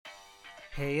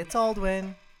Hey, it's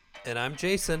Aldwin. And I'm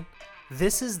Jason.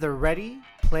 This is the Ready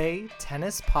Play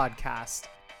Tennis Podcast.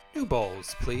 New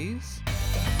balls, please.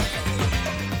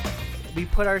 We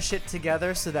put our shit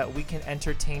together so that we can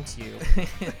entertain you.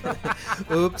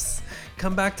 Oops.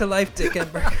 Come back to life, Dick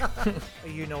Edberg.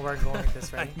 You know where I'm going with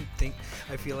this, right?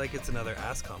 I feel like it's another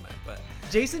ass comment, but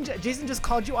Jason just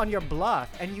called you on your bluff,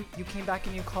 and you came back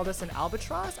and you called us an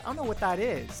albatross? I don't know what that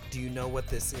is. do you know what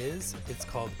this is? It's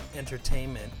called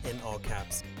entertainment in all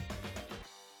caps.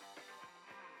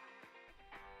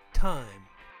 Time.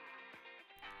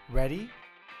 Ready?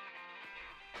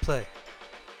 Play.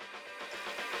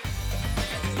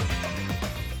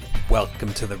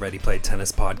 Welcome to the Ready Play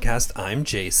Tennis Podcast. I'm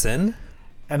Jason.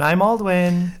 And I'm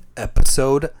Aldwin.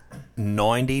 Episode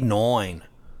 99.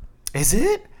 Is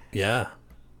it? Yeah.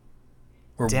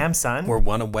 Damn, son. We're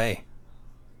one away.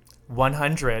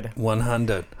 100.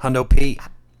 100. Hundo P.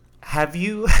 Have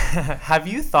you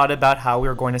thought about how we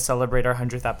were going to celebrate our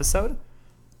 100th episode?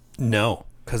 No,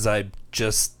 because I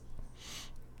just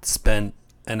spent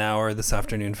an hour this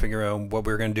afternoon figuring out what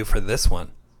we were going to do for this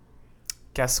one.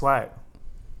 Guess what?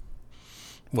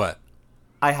 What?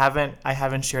 I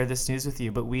haven't shared this news with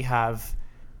you, but we have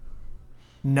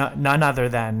none other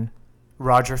than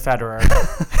Roger Federer.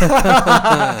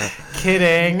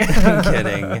 Kidding.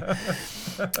 Kidding.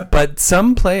 But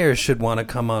some players should want to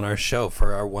come on our show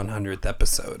for our 100th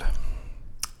episode.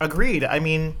 Agreed. I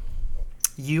mean,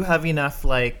 you have enough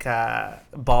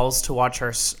balls to watch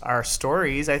our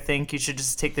stories. I think you should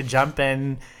just take the jump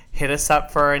and hit us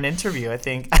up for an interview. I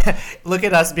think look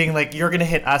at us being like, you're going to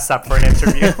hit us up for an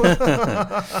interview.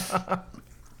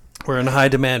 We're in high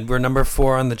demand. We're number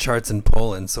 4 on the charts in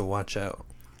Poland, so watch out.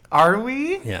 Are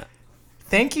we? Yeah.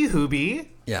 Thank you, Hubi.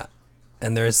 Yeah.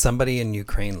 And there is somebody in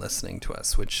Ukraine listening to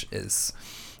us, which is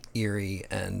eerie,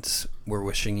 and we're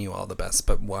wishing you all the best.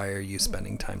 But why are you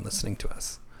spending time listening to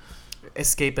us?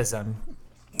 Escapism.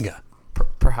 Yeah.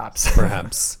 Perhaps.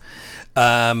 Perhaps.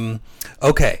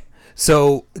 Okay.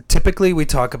 So typically we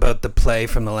talk about the play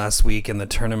from the last week and the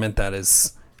tournament that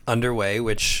is underway,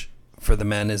 which for the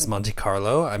men is Monte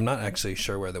Carlo. I'm not actually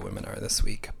sure where the women are this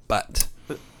week, but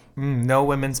no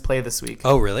women's play this week.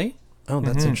 Oh, really? Oh,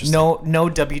 that's interesting. No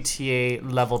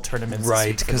WTA level tournaments.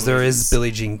 Right, because there is Billie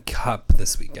Jean Cup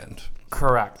this weekend.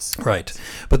 Correct. Right,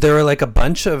 but there were like a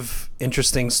bunch of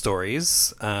interesting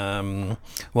stories.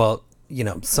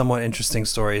 Somewhat interesting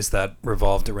stories that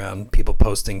revolved around people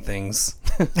posting things.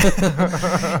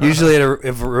 Usually it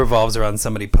revolves around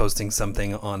somebody posting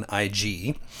something on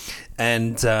IG.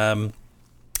 And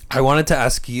I wanted to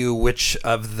ask you which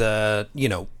of the,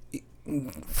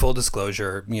 full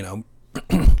disclosure,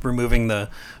 removing the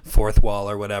fourth wall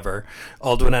or whatever,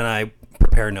 Aldwin and I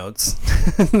prepare notes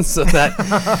so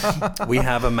that we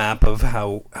have a map of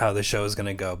how the show is going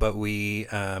to go. But we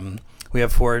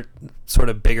have 4 sort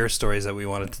of bigger stories that we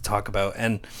wanted to talk about,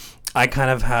 and I kind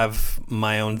of have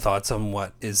my own thoughts on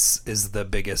what is the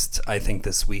biggest, I think,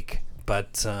 this week,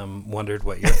 but wondered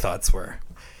what your thoughts were.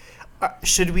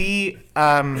 Should we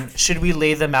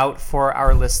lay them out for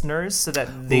our listeners so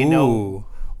that they know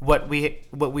what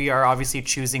we are obviously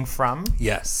choosing from?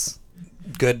 Yes.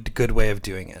 Good way of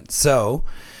doing it. So,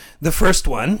 the first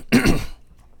one,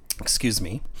 excuse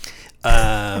me,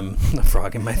 a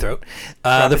frog in my throat.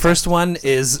 The first one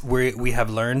is we have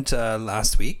learned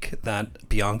last week that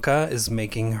Bianca is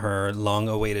making her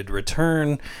long-awaited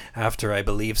return after, I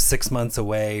believe, 6 months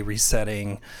away,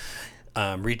 resetting,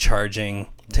 recharging,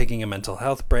 taking a mental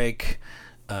health break,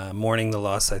 mourning the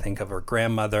loss, I think, of her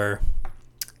grandmother,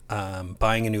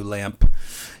 buying a new lamp.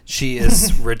 She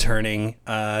is returning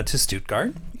to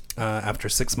Stuttgart after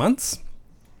 6 months.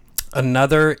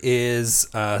 Another is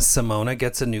Simona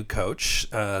gets a new coach,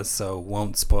 so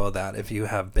won't spoil that if you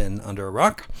have been under a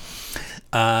rock.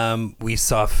 We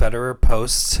saw Federer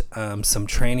post some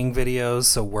training videos,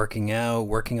 so working out,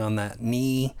 working on that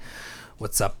knee.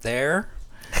 What's up there?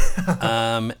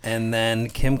 And then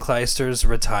Kim Clijsters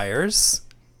retires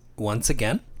once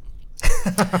again.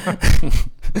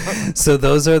 So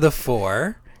those are the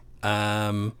 4.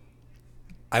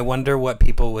 I wonder what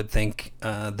people would think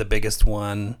the biggest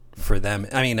one for them.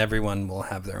 I mean, everyone will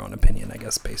have their own opinion, I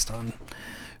guess, based on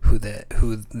who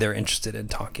they're interested in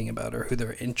talking about or who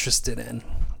they're interested in.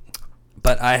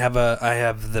 But I have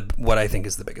what I think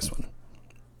is the biggest one.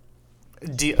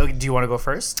 Do you want to go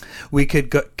first? We could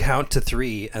count to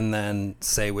 3 and then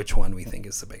say which one we think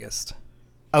is the biggest.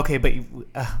 Okay, but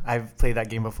I've played that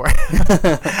game before.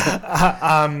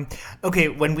 Okay,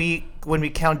 when we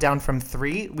count down from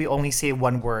 3, we only say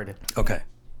one word. Okay.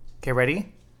 Okay,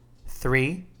 ready?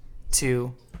 3,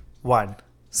 2, 1.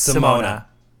 Simona.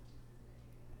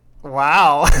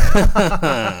 Wow.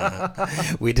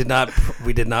 We did not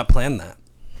plan that.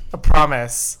 A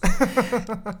promise.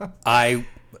 I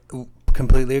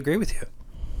completely agree with you.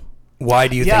 Why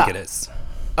do you think it is?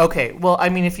 Okay, well, I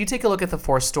mean, if you take a look at the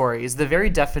 4 stories, the very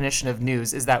definition of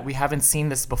news is that we haven't seen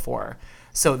this before.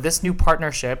 So this new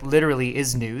partnership literally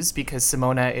is news because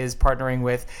Simona is partnering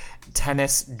with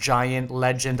tennis giant,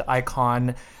 legend,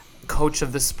 icon, coach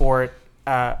of the sport,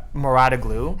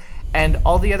 Moratoglu. And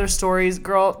all the other stories,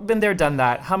 girl, been there, done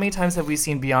that. How many times have we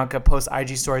seen Bianca post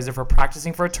IG stories of her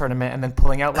practicing for a tournament and then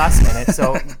pulling out last minute?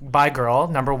 So, bye, girl,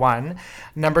 number 1.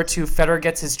 Number 2, Federer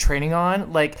gets his training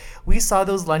on. Like, we saw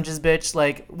those lunges, bitch.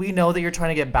 Like, we know that you're trying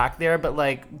to get back there, but,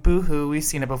 like, boo-hoo, we've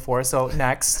seen it before. So,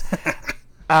 next.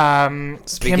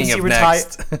 Speaking Kim of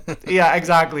next. Yeah,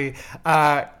 exactly.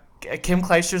 Kim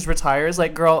Clijsters retires.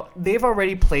 Like, girl, they've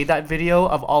already played that video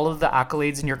of all of the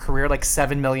accolades in your career like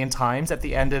 7 million times at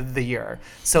the end of the year.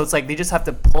 So it's like they just have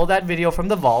to pull that video from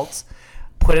the vault,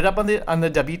 put it up on the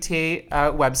WTA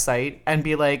website, and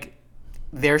be like,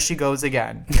 there she goes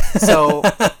again. So,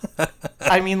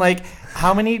 I mean, like,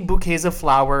 how many bouquets of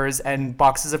flowers and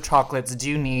boxes of chocolates do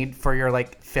you need for your,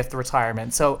 like, 5th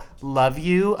retirement? So, love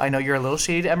you. I know you're a little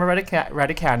shady, Emma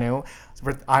Raducanu.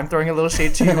 I'm throwing a little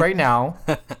shade to you right now.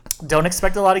 Don't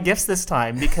expect a lot of gifts this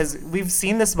time because we've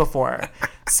seen this before.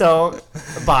 So,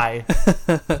 bye.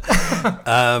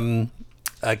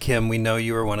 Kim, we know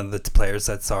you were one of the players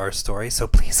that saw our story, so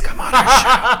please come on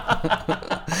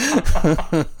our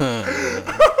show.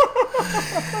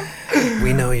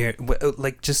 We know you're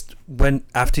like just when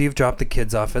after you've dropped the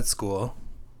kids off at school,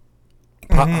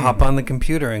 hop on the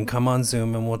computer and come on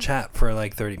Zoom and we'll chat for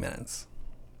like 30 minutes.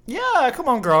 Yeah, come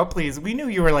on, girl, please. We knew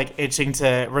you were like itching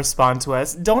to respond to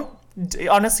us. Don't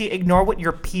honestly ignore what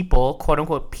your people, quote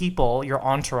unquote people, your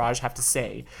entourage have to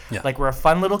say. Yeah. Like, we're a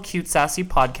fun little cute sassy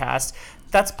podcast.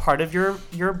 That's part of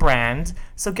your brand.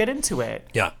 So get into it.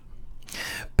 Yeah.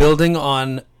 Building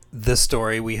on the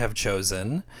story we have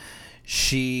chosen,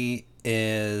 she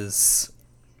is,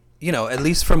 you know, at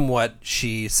least from what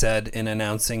she said in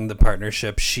announcing the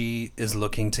partnership, she is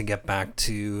looking to get back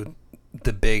to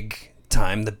the big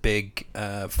time, the big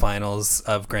finals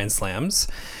of Grand Slams.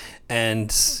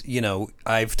 And, you know,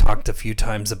 I've talked a few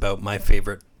times about my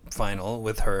favorite final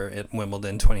with her at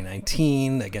Wimbledon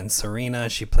 2019 against Serena.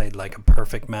 She played like a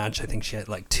perfect match. I think she had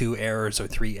like 2 errors or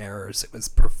 3 errors. It was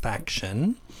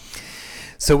perfection.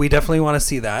 So we definitely want to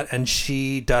see that. And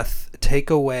she doth take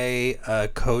away a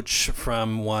coach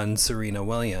from one Serena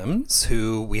Williams,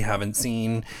 who we haven't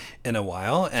seen in a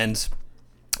while. And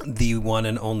the one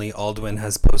and only Aldwin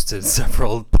has posted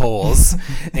several polls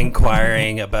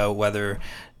inquiring about whether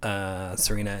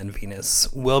Serena and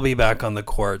Venus will be back on the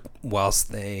court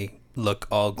whilst they look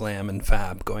all glam and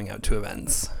fab going out to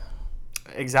events.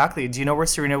 Exactly. Do you know where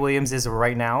Serena Williams is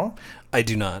right now? I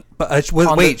do not. But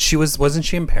wasn't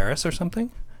she in Paris or something?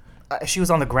 She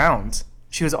was on the ground.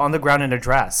 She was on the ground in a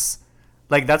dress.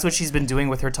 Like, that's what she's been doing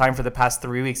with her time for the past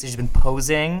 3 weeks. She's been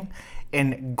posing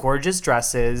in gorgeous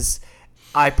dresses.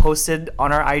 I posted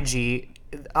on our IG,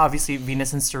 obviously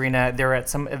Venus and Serena, they were at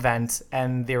some event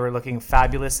and they were looking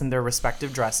fabulous in their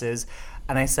respective dresses.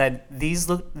 And I said,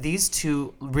 these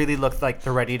two really look like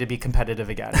they're ready to be competitive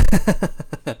again.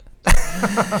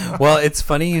 Well, it's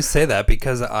funny you say that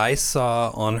because I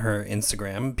saw on her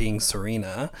Instagram, being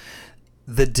Serena,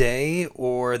 the day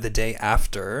or the day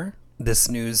after this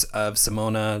news of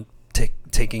Simona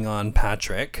taking on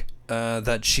Patrick,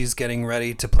 that she's getting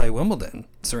ready to play Wimbledon,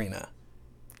 Serena.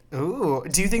 Ooh,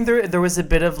 do you think there was a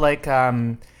bit of like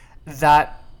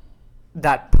that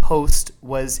post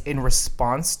was in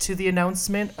response to the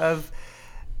announcement of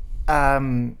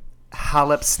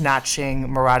Halep snatching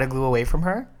Moratoglu away from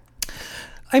her?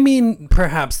 I mean,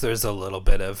 perhaps there's a little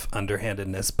bit of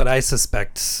underhandedness, but I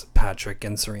suspect Patrick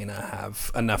and Serena have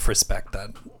enough respect that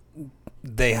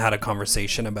they had a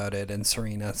conversation about it, and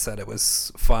Serena said it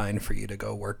was fine for you to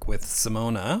go work with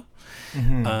Simona.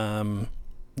 Mm-hmm.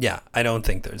 Yeah, I don't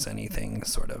think there's anything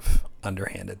sort of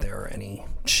underhanded there or any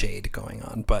shade going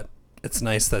on. But it's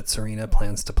nice that Serena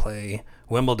plans to play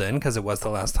Wimbledon because it was the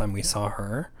last time we saw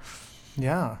her.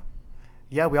 Yeah.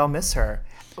 Yeah, we all miss her.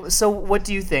 So what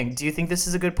do you think? Do you think this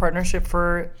is a good partnership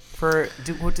for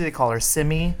what do they call her?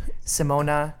 Simona?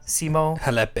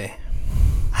 Halepe.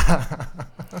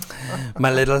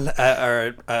 My little,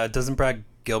 doesn't Brad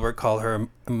Gilbert call her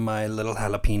my little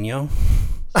jalapeno?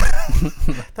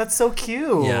 That's so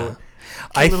cute. Yeah.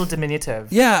 A little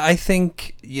diminutive. Yeah, I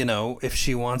think, you know, if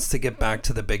she wants to get back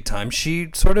to the big time, she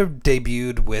sort of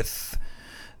debuted with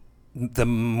the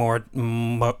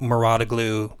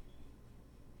Moratoglu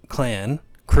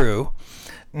crew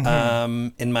mm-hmm.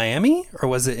 In Miami, or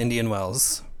was it Indian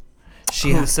Wells?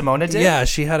 Simona did? Yeah,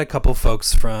 she had a couple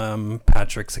folks from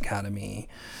Patrick's Academy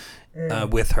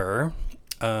with her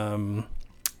in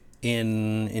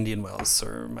Indian Wells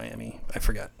or Miami. I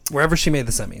forget. Wherever she made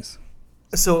the semis.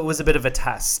 So it was a bit of a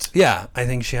test. Yeah, I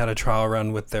think she had a trial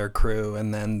run with their crew,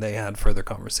 and then they had further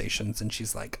conversations, and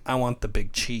she's like, I want the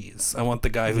big cheese. I want the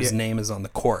guy whose name is on the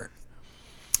court.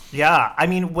 Yeah, I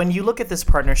mean, when you look at this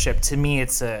partnership, to me,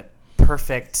 it's a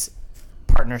perfect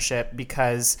partnership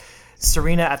because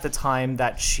Serena, at the time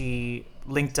that she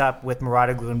linked up with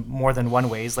Muratoglu in more than one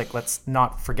ways, like, let's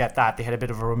not forget that. They had a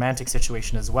bit of a romantic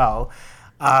situation as well.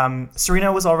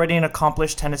 Serena was already an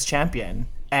accomplished tennis champion.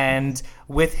 And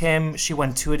with him, she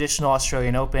won 2 additional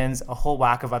Australian Opens, a whole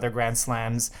whack of other Grand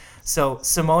Slams. So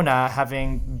Simona,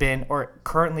 having been or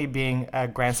currently being a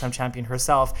Grand Slam champion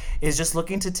herself, is just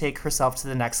looking to take herself to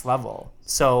the next level.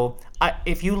 So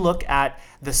if you look at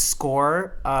the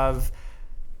score of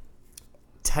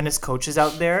tennis coaches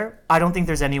out there, I don't think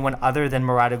there's anyone other than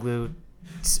Muratoglu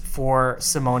for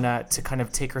Simona to kind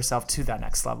of take herself to that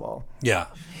next level. Yeah.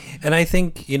 And I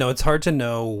think, it's hard to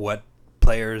know what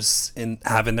players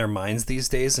have in their minds these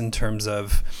days in terms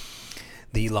of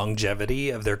the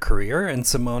longevity of their career, and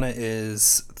Simona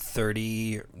is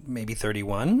 30, maybe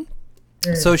 31.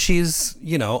 So she's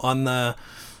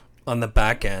on the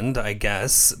back end, I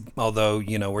guess, although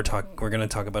we're going to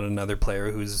talk about another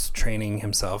player who's training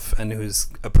himself and who's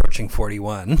approaching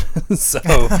 41. So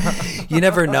you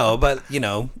never know, but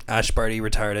Ash Barty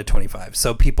retired at 25,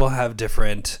 so people have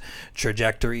different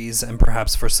trajectories, and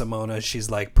perhaps for Simona, she's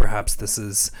like, perhaps this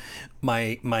is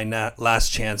my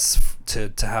last chance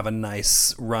to have a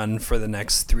nice run for the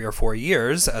next 3 or 4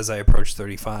 years as I approach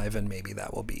 35, and maybe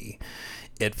that will be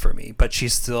it for me. But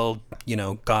she's still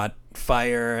got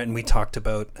fire, and we talked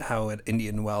about how at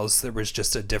Indian Wells there was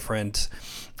just a different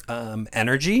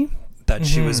energy that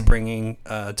she was bringing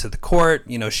to the court.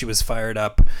 She was fired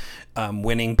up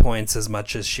winning points as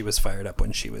much as she was fired up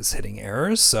when she was hitting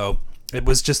errors, so it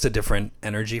was just a different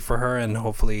energy for her, and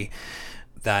hopefully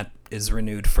that is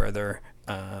renewed further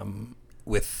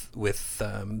with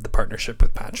the partnership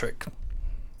with Patrick.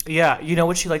 Yeah, you know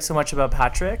what she likes so much about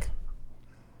Patrick?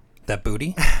 That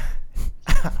booty.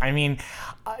 I mean,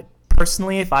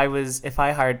 personally, if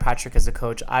I hired Patrick as a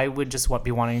coach, I would just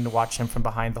be wanting to watch him from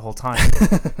behind the whole time.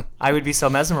 I would be so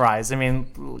mesmerized. I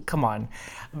mean, come on.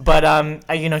 But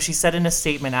she said in a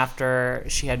statement after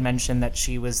she had mentioned that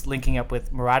she was linking up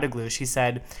with Muratoglu, she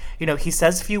said, he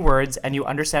says few words and you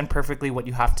understand perfectly what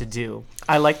you have to do.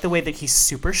 I like the way that he's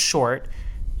super short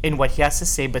in what he has to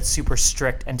say, but super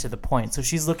strict and to the point. So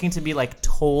she's looking to be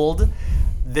told,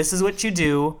 this is what you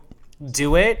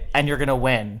do it, and you're gonna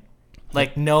win.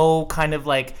 No kind of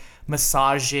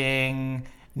massaging,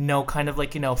 no kind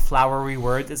of flowery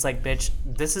words. It's bitch,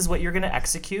 this is what you're gonna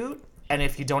execute, and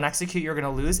if you don't execute, you're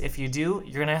gonna lose. If you do,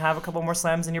 you're gonna have a couple more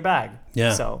slams in your bag.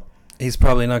 Yeah. So he's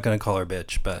probably not gonna call her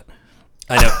bitch, but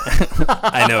I know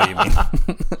I know what you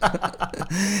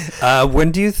mean.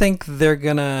 When do you think they're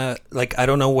gonna I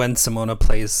don't know when Simona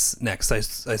plays next. I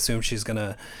assume she's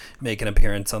gonna make an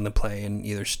appearance on the play in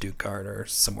either Stuttgart or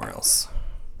somewhere else.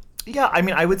 Yeah, I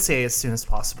mean, I would say as soon as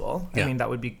possible. Yeah. I mean, that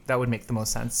would make the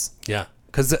most sense. Yeah,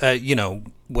 because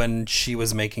when she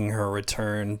was making her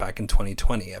return back in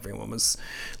 2020, everyone was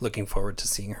looking forward to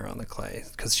seeing her on the clay,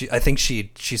 because I think she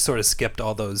sort of skipped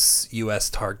all those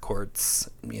U.S. hard courts,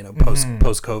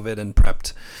 post COVID, and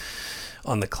prepped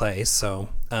on the clay. So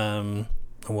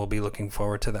we'll be looking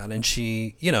forward to that. And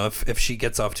she, if she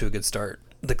gets off to a good start,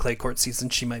 the clay court season,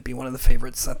 she might be one of the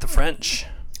favorites at the French.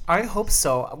 I hope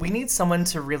so. We need someone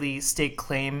to really stake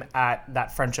claim at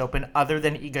that French Open other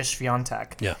than Iga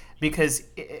Swiatek. Yeah. Because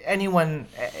anyone,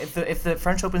 if the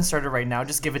French Open started right now,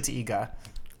 just give it to Iga.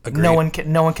 Agreed.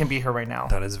 No one can beat her right now.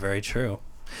 That is very true.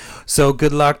 So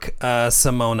good luck,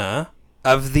 Simona.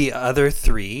 Of the other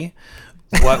 3,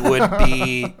 what would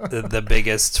be the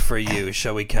biggest for you?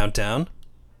 Shall we count down?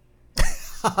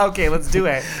 Okay, let's do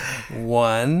it.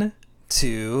 1,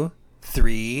 2,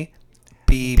 3.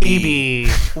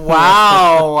 BB.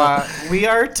 Wow. We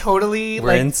are totally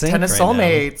We're in sync tennis right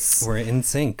soulmates. Now. We're in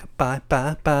sync. Bye.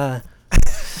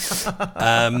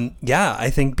 Yeah, I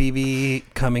think BB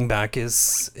coming back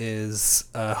is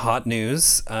hot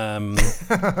news. As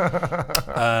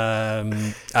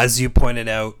you pointed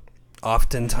out,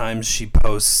 oftentimes she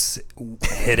posts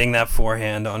hitting that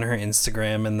forehand on her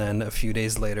Instagram, and then a few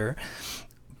days later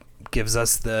gives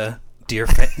us the dear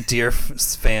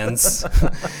fans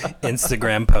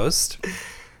Instagram post.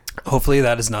 Hopefully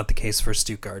that is not the case for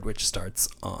Stuttgart, which starts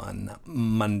on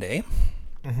Monday.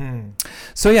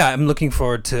 So yeah, I'm looking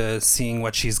forward to seeing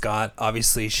what she's got.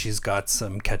 Obviously, she's got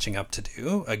some catching up to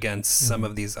do against some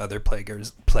of these other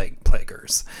players like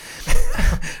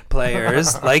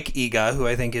Iga, who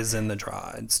I think is in the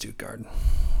draw in Stuttgart.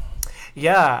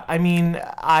 Yeah, I mean,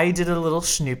 I did a little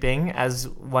snooping, as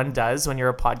one does when you're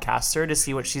a podcaster, to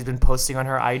see what she's been posting on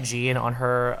her IG and on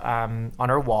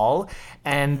her wall.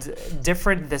 And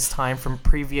different this time from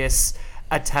previous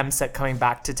attempts at coming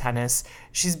back to tennis,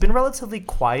 she's been relatively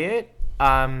quiet.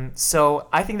 So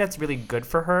I think that's really good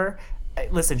for her.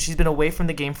 Listen, she's been away from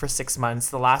the game for 6 months.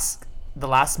 The last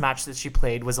match that she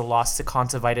played was a loss to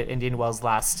Kontaveit at Indian Wells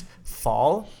last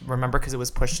fall. Remember, because it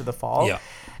was pushed to the fall. Yeah.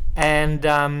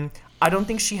 And I don't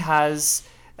think she has.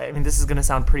 I mean, this is going to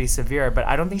sound pretty severe, but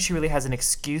I don't think she really has an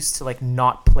excuse to like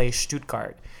not play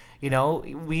Stuttgart. You know,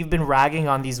 we've been ragging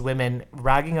on these women,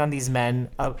 ragging on these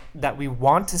men that we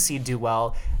want to see do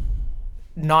well,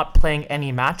 not playing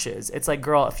any matches. It's like,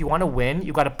 girl, if you want to win,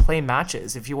 you got to play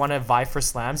matches. If you want to vie for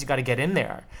slams, you got to get in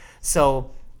there.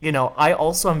 So, you know, I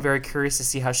also am very curious to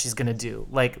see how she's going to do.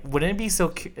 Like, wouldn't it be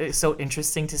so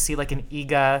interesting to see like an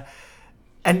Iga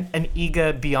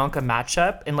Bianca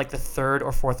matchup in like the 3rd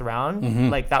or 4th round?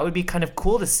 Like, that would be kind of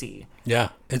cool to see. Yeah,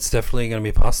 it's definitely going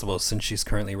to be possible since she's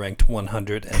currently ranked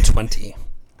 120,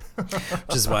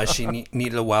 which is why she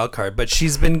needed a wild card. But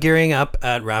she's been gearing up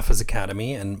at Rafa's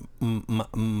Academy in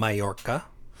Mallorca.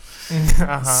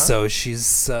 So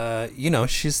she's,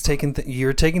 she's taking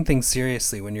you're taking things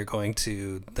seriously when you're going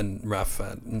to the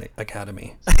Rafa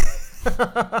Academy.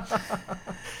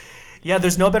 Yeah,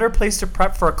 there's no better place to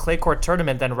prep for a clay court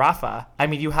tournament than Rafa. I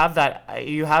mean, you have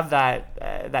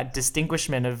that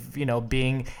distinguishment of, you know,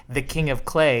 being the king of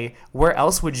clay. Where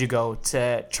else would you go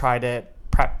to try to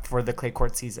prep for the clay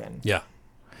court season? Yeah.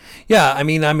 Yeah, I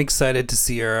mean, I'm excited to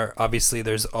see her. Obviously,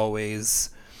 there's always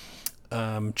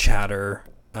chatter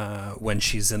when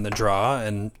she's in the draw,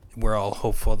 and we're all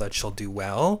hopeful that she'll do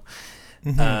well.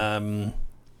 I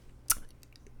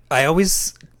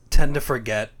always tend to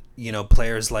forget, you know,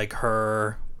 players like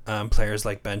her, players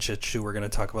like Bencic, who we're going to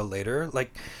talk about later.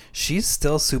 Like, she's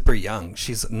still super young.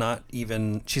 She's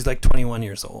like 21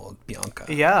 years old, Bianca.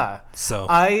 Yeah. So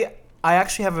I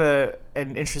actually have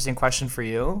an interesting question for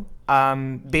you.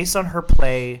 Based on her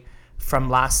play from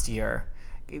last year,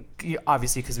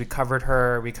 obviously because we covered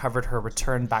her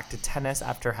return back to tennis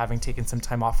after having taken some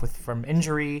time off from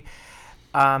injury.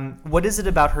 What is it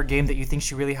about her game that you think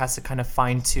she really has to kind of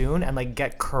fine tune and like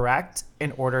get correct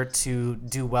in order to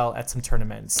do well at some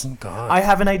tournaments? Oh, God. I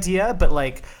have an idea, but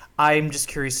like, I'm just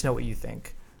curious to know what you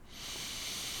think.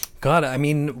 God, I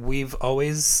mean, we've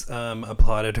always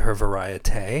applauded her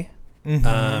variete.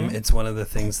 It's one of the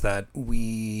things that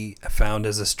we found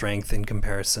as a strength in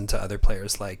comparison to other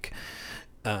players like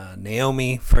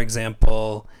Naomi, for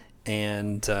example,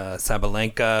 and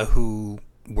Sabalenka, who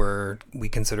we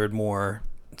considered more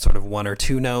sort of 1 or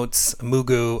 2 notes,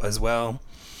 Mugu as well.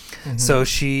 So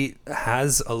she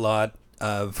has a lot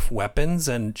of weapons,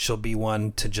 and she'll be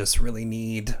one to just really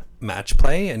need match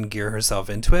play and gear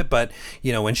herself into it. But,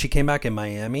 you know, when she came back in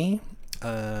Miami,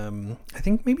 I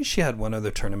think maybe she had one other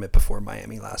tournament before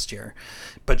Miami last year,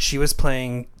 but she was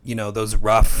playing, you know, those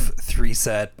rough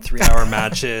 3-hour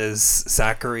matches.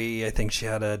 Zachary, I think she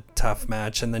had a tough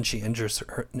match, and then she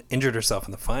injured herself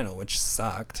in the final, which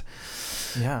sucked.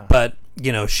 Yeah. But,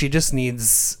 you know, she just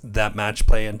needs that match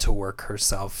play and to work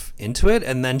herself into it,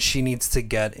 and then she needs to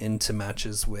get into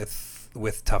matches with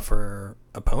tougher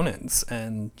opponents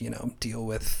and, you know,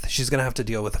 she's going to have to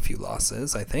deal with a few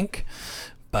losses, I think.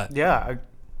 But yeah,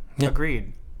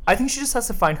 agreed. I think she just has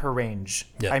to find her range.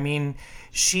 Yeah. I mean,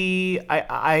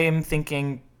 I am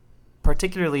thinking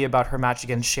particularly about her match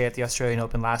against Shea at the Australian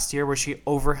Open last year, where she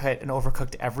overhit and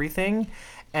overcooked everything.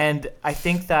 And I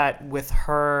think that with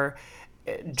her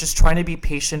just trying to be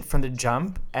patient from the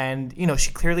jump, and, you know,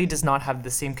 she clearly does not have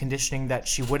the same conditioning that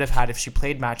she would have had if she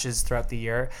played matches throughout the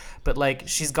year. But like,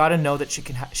 she's got to know that she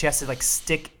has to like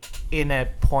stick in a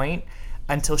point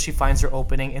until she finds her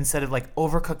opening, instead of like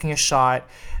overcooking a shot,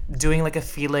 doing like a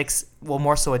Felix, well,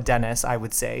 more so a Dennis, I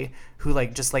would say, who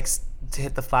like just likes to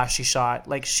hit the flashy shot.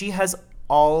 Like, she has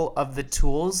all of the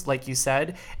tools, like you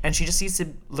said, and she just needs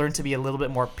to learn to be a little bit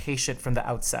more patient from the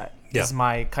outset. Yeah. Is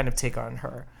my kind of take on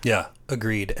her. Yeah,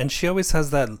 agreed. And she always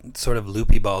has that sort of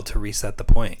loopy ball to reset the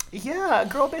point. Yeah,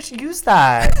 girl, bitch, use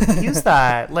that. Use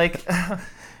that. Like,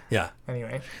 yeah.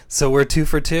 Anyway. So we're 2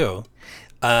 for 2.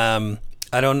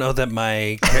 I don't know that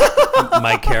my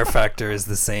care factor is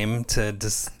the same to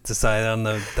decide on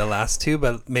the last 2,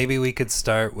 but maybe we could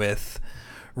start with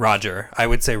Roger. I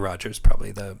would say Roger's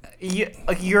probably the...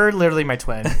 You're literally my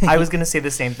twin. I was going to say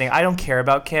the same thing. I don't care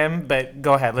about Kim, but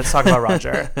go ahead. Let's talk about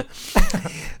Roger.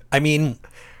 I mean,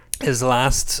 his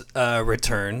last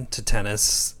return to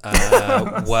tennis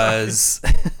was...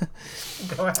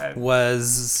 Go ahead.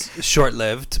 was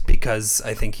short-lived because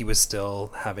I think he was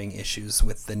still having issues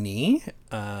with the knee,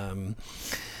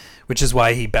 which is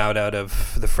why he bowed out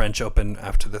of the French Open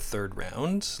after the third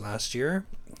round last year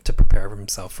to prepare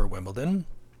himself for Wimbledon,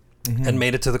 and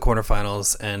made it to the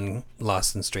quarterfinals and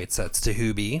lost in straight sets to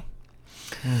Hubie.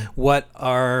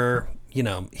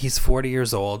 He's 40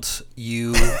 years old.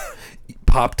 You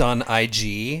popped on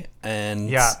IG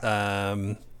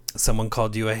and someone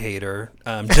called you a hater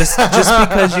just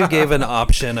because you gave an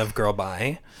option of girl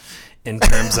bye in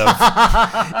terms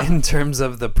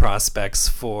of the prospects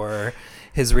for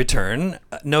his return.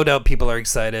 No doubt people are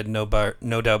excited. No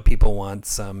doubt people want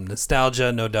some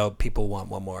nostalgia. No doubt people want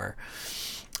one more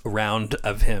round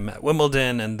of him at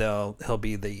Wimbledon, and he'll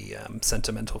be the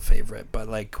sentimental favorite. But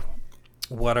like,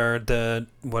 what are the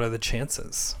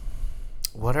chances?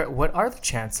 What are the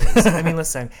chances? I mean,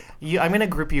 listen, I'm gonna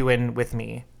group you in with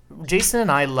me. Jason and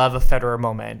I love a Federer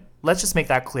moment. Let's just make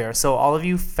that clear. So all of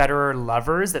you Federer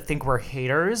lovers that think we're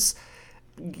haters,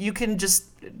 you can just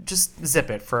zip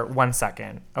it for 1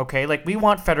 second, okay? Like, we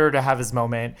want Federer to have his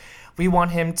moment. We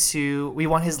want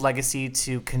his legacy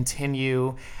to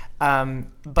continue.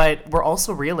 But we're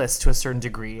also realists to a certain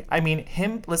degree. I mean,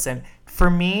 for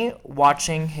me,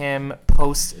 watching him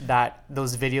post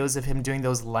those videos of him doing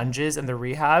those lunges in the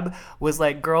rehab was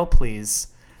like, girl, please.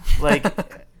 Like,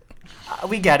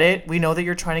 we get it. We know that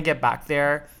you're trying to get back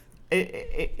there.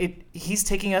 He's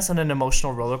taking us on an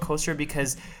emotional roller coaster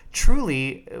because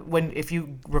truly, if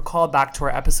you recall back to our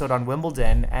episode on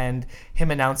Wimbledon and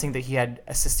him announcing that he had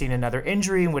sustained another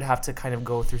injury and would have to kind of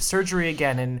go through surgery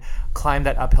again and climb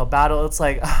that uphill battle, it's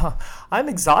like, I'm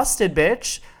exhausted,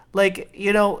 bitch. Like,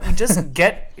 just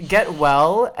get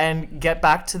well and get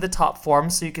back to the top form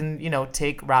so you can,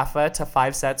 take Rafa to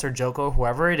 5 sets or Djoko,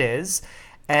 whoever it is,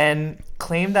 and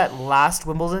claim that last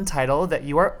Wimbledon title that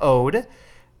you are owed.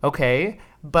 Okay.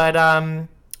 But, I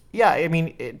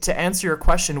mean, to answer your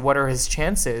question, what are his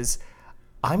chances?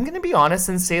 I'm going to be honest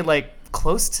and say like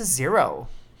close to 0.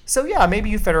 So yeah, maybe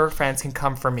you Federer fans can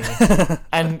come for me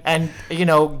and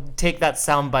take that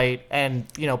soundbite and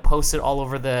post it all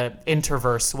over the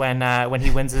interverse when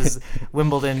he wins his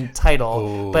Wimbledon title.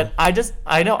 Ooh. But I just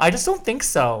don't think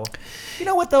so. You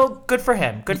know what though? Good for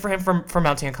him. Good for him for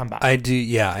mounting a comeback. I do.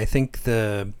 Yeah, I think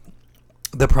the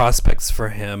prospects for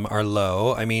him are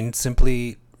low. I mean,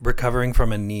 simply recovering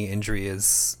from a knee injury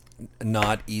is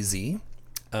not easy.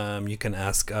 You can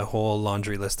ask a whole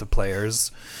laundry list of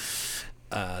players.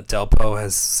 Delpo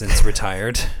has since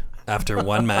retired after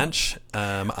one match.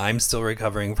 I'm still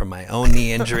recovering from my own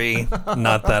knee injury.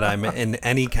 Not that I'm in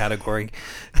any category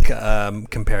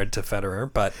compared to Federer,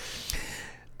 but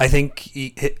I think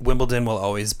Wimbledon will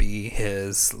always be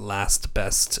his last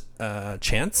best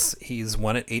chance. He's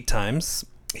won it 8 times.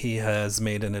 He has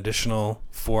made an additional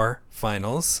 4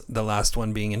 finals, the last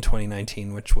one being in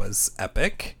 2019, which was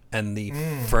epic, and the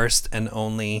first and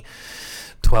only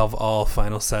 12-all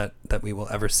final set that we will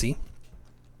ever see,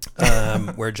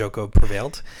 where Djoko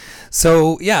prevailed.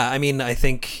 So, yeah, I mean, I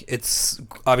think it's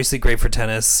obviously great for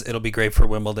tennis. It'll be great for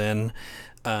Wimbledon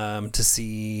to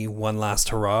see one last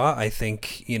hurrah. I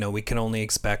think, we can only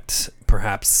expect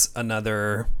perhaps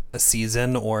a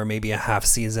season or maybe a half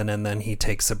season, and then he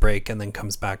takes a break and then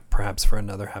comes back perhaps for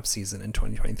another half season in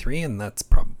 2023, and that's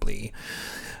probably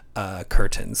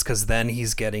curtains, because then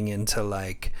he's getting into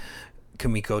like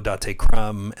Kumiko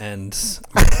Date-Krum and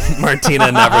Martina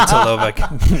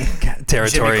Navratilova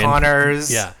territory. Jimmy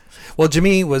Connors. Yeah. Well,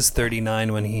 Jimmy was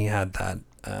 39 when he had that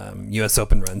U.S.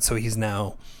 Open run, so he's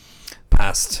now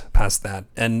past that.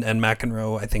 And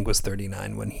McEnroe, I think, was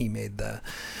 39 when he made the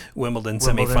Wimbledon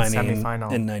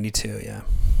semifinal in 92. Yeah.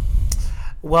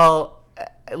 Well,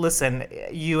 listen,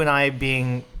 you and I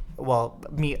being,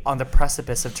 me on the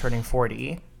precipice of turning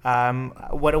 40,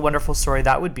 what a wonderful story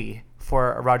that would be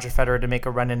for Roger Federer to make a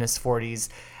run in his 40s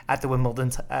at the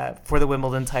Wimbledon for the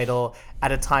Wimbledon title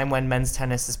at a time when men's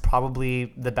tennis is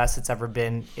probably the best it's ever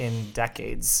been in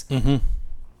decades. Mm-hmm.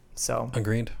 So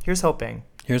agreed. Here's hoping.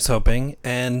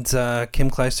 And Kim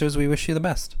Clijsters, we wish you the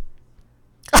best.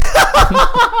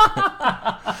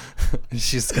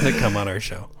 She's gonna come on our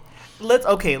show.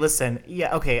 Listen.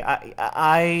 Yeah, okay.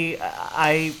 I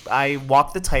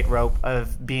walk the tightrope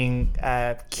of being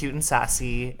cute and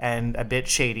sassy and a bit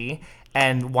shady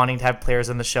and wanting to have players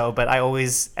on the show, but I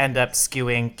always end up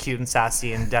skewing cute and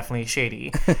sassy and definitely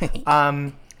shady.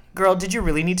 girl, did you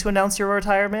really need to announce your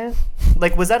retirement?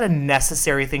 Like, was that a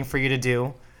necessary thing for you to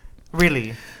do?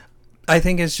 Really? I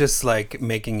think it's just like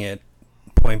making it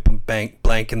point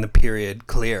blank in the period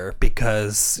clear,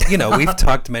 because we've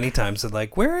talked many times of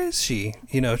like, where is she?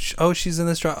 She's in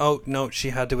this draw. Oh no,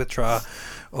 she had to withdraw.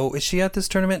 Oh, is she at this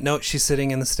tournament? No, she's sitting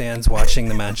in the stands watching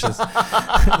the matches.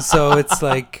 So it's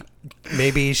like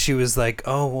maybe she was like,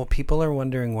 oh well, people are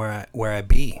wondering where I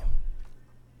be.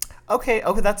 Okay,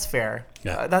 that's fair.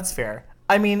 Yeah. That's fair.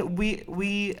 I mean,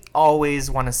 we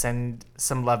always want to send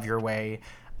some love your way.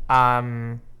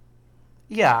 Yeah,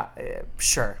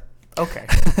 sure. Okay.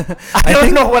 I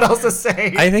don't know what else to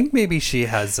say. I think maybe she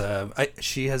has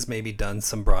maybe done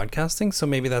some broadcasting, so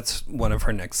maybe that's one of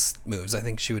her next moves. I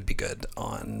think she would be good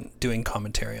on doing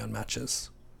commentary on matches.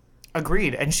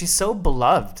 Agreed. And she's so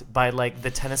beloved by like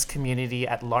the tennis community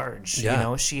at large.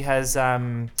 Yeah. She has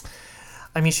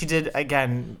she did,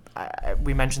 again,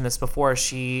 we mentioned this before,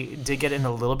 she did get in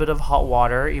a little bit of hot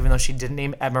water, even though she didn't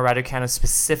name Emma Raducanu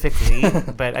specifically.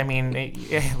 But,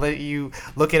 you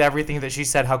look at everything that she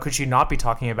said, how could she not be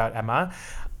talking about Emma?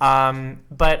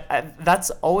 But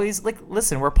that's always, like,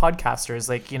 listen, we're podcasters.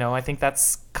 Like, I think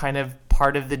that's kind of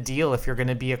part of the deal if you're going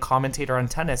to be a commentator on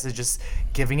tennis, is just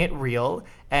giving it real.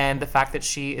 And the fact that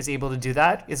she is able to do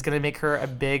that is going to make her a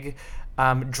big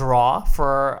draw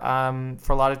for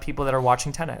a lot of people that are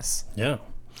watching tennis. Yeah.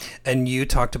 And you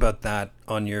talked about that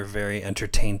on your very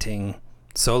entertaining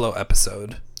solo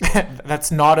episode. That's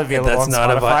not available on Spotify.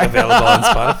 That's not available on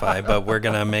Spotify, but we're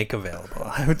going to make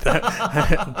available.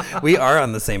 We are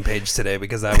on the same page today,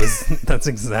 because that's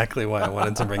exactly why I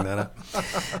wanted to bring that up.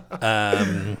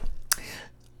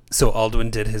 So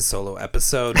Aldwin did his solo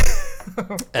episode,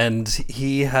 and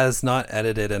he has not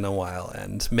edited in a while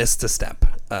and missed a step.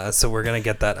 So we're going to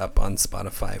get that up on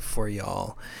Spotify for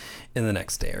y'all in the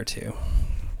next day or two.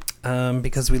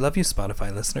 Because we love you,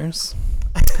 Spotify listeners.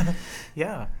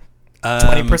 Yeah.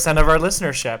 20% of our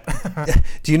listenership.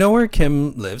 Do you know where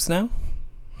Kim lives now?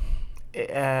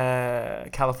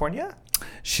 California?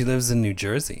 She lives in New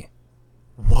Jersey.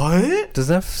 What? Does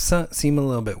that seem a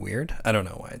little bit weird? I don't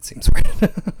know why it seems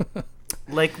weird.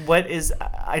 Like,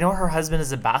 I know her husband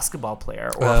is a basketball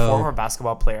player, or a former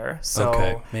basketball player. So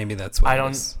okay, maybe that's what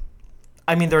it is.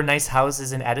 I mean, there are nice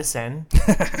houses in Edison.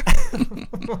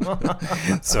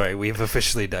 Sorry, we've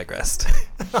officially digressed.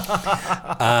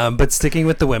 But sticking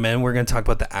with the women, we're going to talk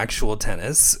about the actual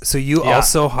tennis. So you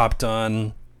also hopped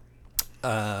on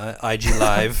IG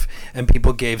Live, and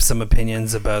people gave some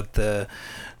opinions about the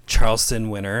Charleston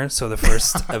winner. So the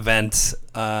first event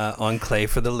on clay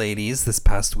for the ladies this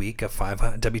past week, a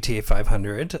WTA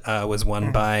 500, was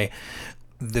won by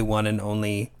the one and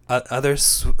only other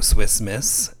Swiss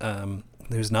miss,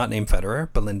 who's not named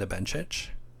Federer, Belinda Bencic.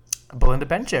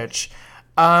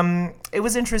 It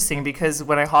was interesting because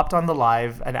when I hopped on the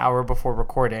live an hour before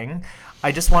recording,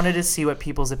 I just wanted to see what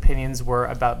people's opinions were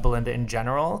about Belinda in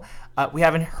general. We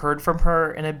haven't heard from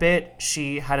her in a bit.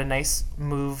 She had a nice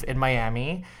move in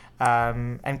Miami,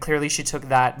 and clearly she took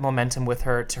that momentum with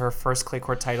her to her first clay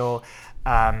court title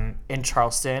in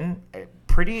Charleston.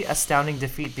 Pretty astounding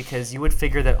defeat, because you would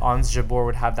figure that Ons Jabeur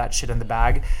would have that shit in the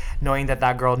bag, knowing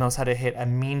that girl knows how to hit a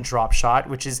mean drop shot,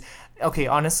 which is, okay,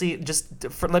 honestly,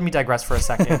 let me digress for a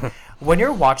second. When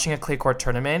you're watching a clay court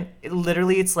tournament,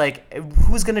 it's like,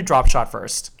 who's going to drop shot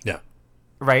first? Yeah.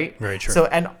 Right? Very true. So,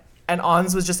 and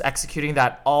Ons was just executing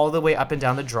that all the way up and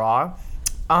down the draw.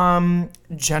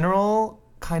 General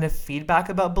kind of feedback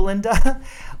about Belinda,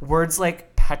 words like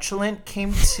petulant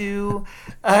came to,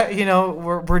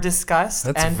 were discussed.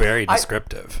 That's very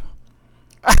descriptive.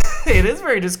 It is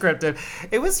very descriptive.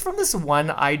 It was from this one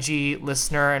IG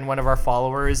listener and one of our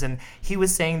followers, and he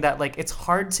was saying that, like, it's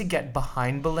hard to get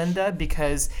behind Belinda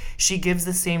because she gives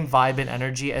the same vibe and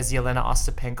energy as Yelena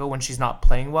Ostapenko when she's not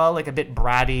playing well, like a bit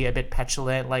bratty, a bit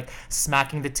petulant, like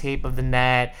smacking the tape of the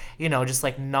net, just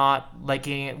like not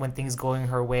liking it when things going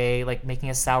her way, like making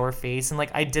a sour face. And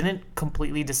like, I didn't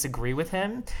completely disagree with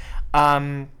him.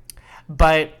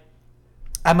 But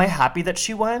am I happy that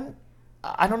she won?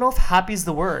 I don't know if happy is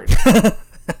the word.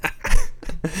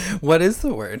 What is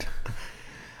the word?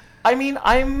 I mean,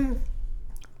 I'm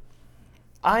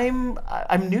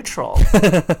neutral.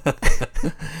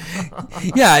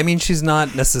 Yeah, I mean, she's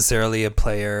not necessarily a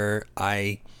player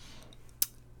I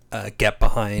get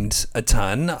behind a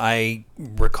ton. I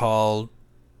recall,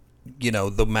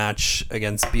 the match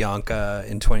against Bianca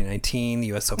in 2019,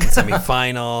 the US Open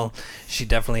semifinal. She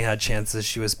definitely had chances.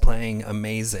 She was playing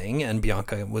amazing, and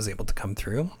Bianca was able to come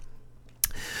through.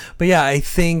 But yeah, I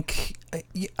think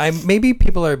I maybe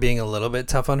people are being a little bit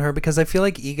tough on her because I feel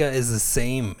like Iga is the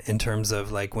same in terms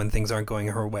of like when things aren't going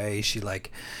her way, she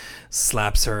like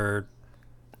slaps her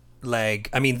leg.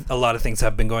 I mean, a lot of things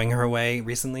have been going her way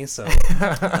recently, so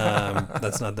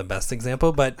that's not the best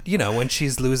example. But you know, when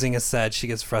she's losing a set, she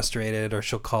gets frustrated, or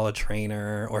she'll call a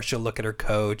trainer, or she'll look at her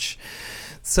coach.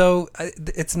 So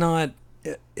it's not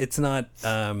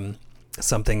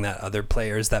something that other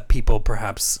players that people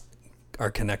perhaps are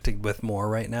connected with more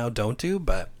right now don't do,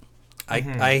 but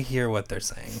I hear what they're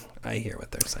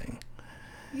saying.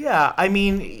 Yeah, I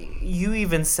mean, you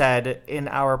even said in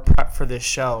our prep for this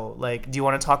show, like, do you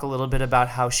want to talk a little bit about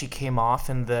how she came off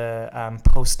in the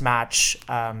post-match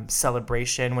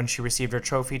celebration when she received her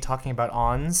trophy, talking about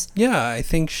Ons? Yeah, I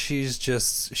think she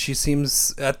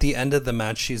seems, at the end of the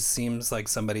match, she seems like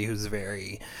somebody who's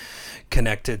very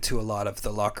connected to a lot of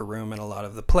the locker room and a lot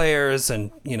of the players,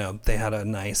 and you know, they had a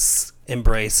nice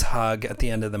embrace hug at the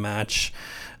end of the match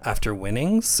after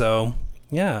winning. So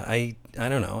yeah, I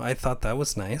don't know, I thought that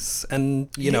was nice. And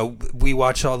you know, we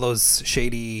watch all those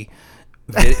shady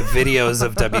videos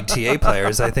of WTA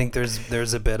players. I think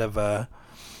there's a bit of a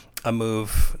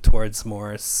move towards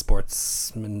more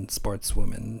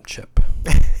sportswomanship.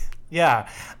 Yeah.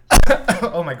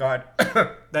 Oh my god.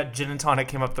 That gin and tonic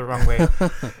came up the wrong way.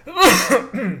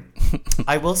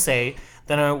 I will say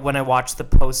that when I watched the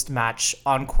post-match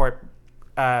on-court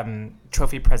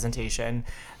trophy presentation,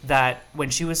 that when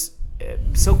she was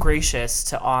so gracious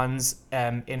to Ons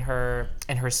in her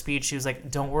speech, she was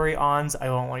like, "Don't worry, Ons, I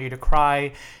don't want you to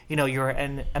cry. You know, you're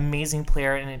an amazing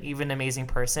player and an even amazing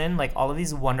person." Like, all of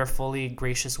these wonderfully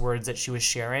gracious words that she was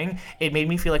sharing, it made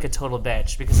me feel like a total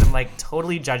bitch because I'm like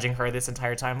totally judging her this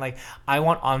entire time. Like, I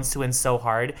want Ons to win so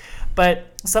hard,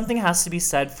 but something has to be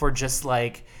said for just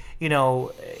like, you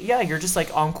know, yeah, you're just like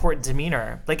on-court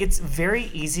demeanor. Like, it's very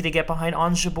easy to get behind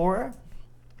Ons Jabeur.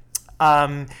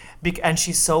 And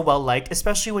she's so well liked,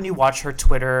 especially when you watch her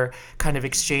Twitter kind of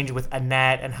exchange with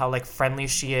Annette and how like friendly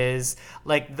she is.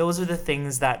 Like, those are the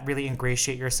things that really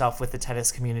ingratiate yourself with the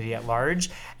tennis community at large.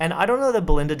 And I don't know that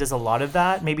Belinda does a lot of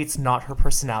that. Maybe it's not her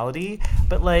personality,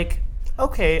 but like,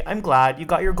 okay, I'm glad you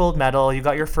got your gold medal. You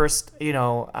got your first, you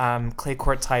know, clay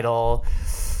court title.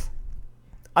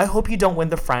 I hope you don't win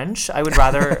the French. I would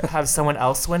rather have someone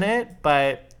else win it,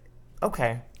 but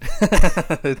okay.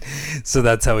 So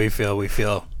that's how we feel. We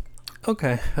feel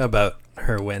okay about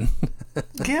her win.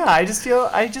 Yeah, I just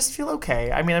feel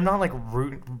okay. I mean, I'm not like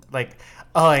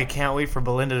oh, I can't wait for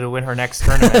Belinda to win her next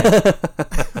tournament.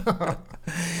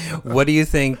 What do you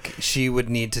think she would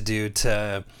need to do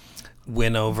to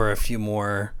win over a few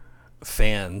more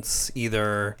fans,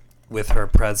 either with her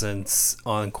presence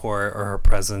on court or her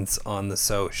presence on the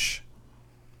Soch?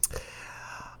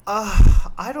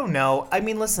 I don't know. I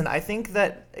mean, listen, I think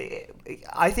that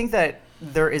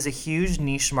there is a huge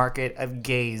niche market of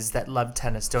gays that love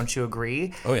tennis. Don't you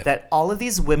agree? Oh, yeah. That all of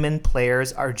these women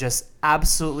players are just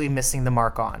absolutely missing the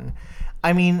mark on.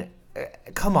 I mean,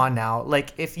 come on now.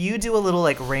 Like, if you do a little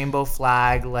like rainbow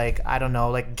flag, like, I don't know,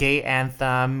 like gay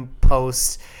anthem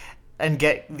post and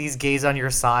get these gays on your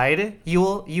side, you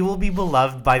will be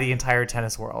beloved by the entire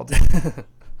tennis world.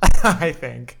 I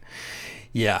think.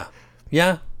 Yeah.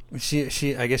 Yeah.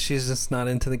 She I guess she's just not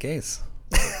into the gays.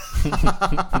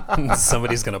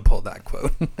 Somebody's gonna pull that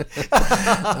quote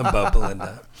about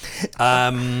Belinda.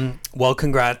 Well,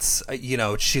 congrats. You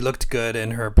know, she looked good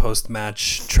in her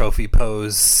post-match trophy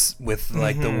pose with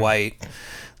like the white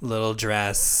little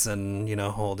dress and, you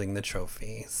know, holding the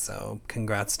trophy. So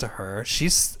congrats to her.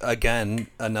 She's, again,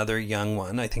 another young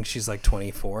one. I think she's like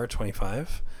 24,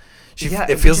 25.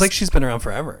 It feels like she's been around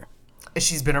forever.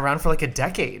 She's been around for like a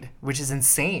decade, which is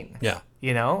insane. Yeah.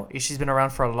 You know, she's been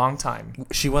around for a long time.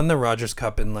 She won the Rogers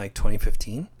Cup in like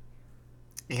 2015.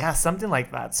 Yeah, something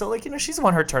like that. So, like, you know, she's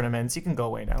won her tournaments. You can go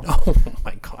away now. Oh,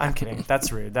 my God. I'm kidding.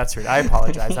 That's rude. I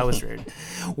apologize. That was rude.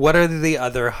 What are the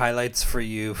other highlights for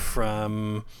you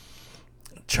from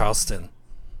Charleston?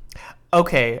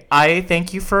 Okay, I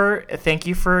thank you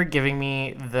for giving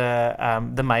me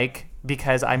the mic,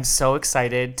 because I'm so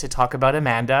excited to talk about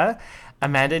Amanda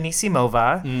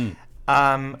Anisimova.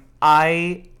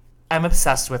 I am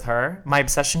obsessed with her. My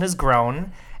obsession has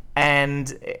grown. And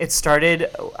it started,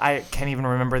 I can't even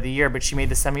remember the year, but she made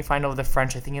the semifinal of the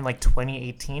French, I think in like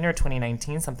 2018 or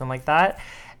 2019, something like that.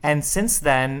 And since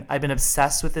then, I've been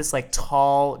obsessed with this like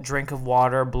tall drink of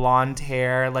water, blonde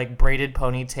hair, like braided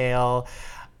ponytail.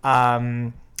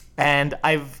 And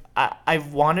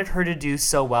I've wanted her to do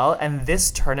so well. And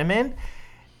this tournament,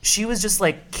 she was just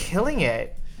like killing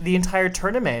it the entire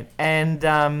tournament.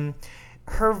 And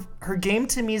her game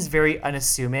to me is very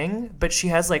unassuming, but she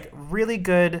has like really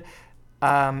good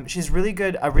She's really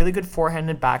good, a really good forehand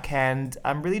and backhand.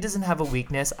 Really doesn't have a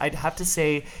weakness. I'd have to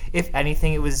say, if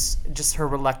anything, it was just her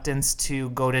reluctance to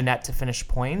go to net to finish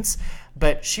points.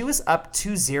 But she was up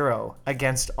 2-0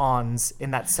 against Ons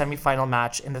in that semifinal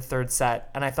match in the third set.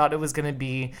 And I thought it was going to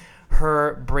be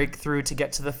her breakthrough to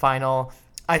get to the final.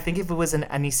 I think if it was an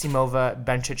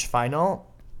Anisimova-Bencic final,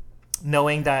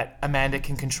 knowing that Amanda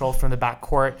can control from the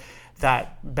backcourt,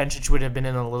 that Bencic would have been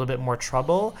in a little bit more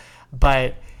trouble.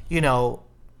 But, you know,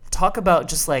 talk about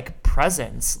just like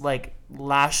presence, like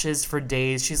lashes for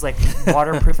days. She's like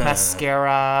waterproof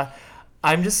mascara.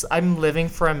 I'm living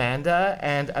for Amanda,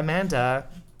 and Amanda,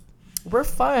 we're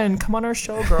fun. Come on our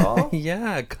show, girl.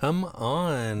 Yeah, come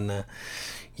on.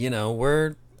 You know,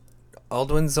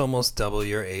 Aldwin's almost double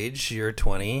your age. You're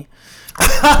 20.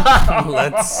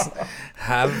 Let's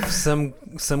have some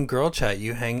girl chat.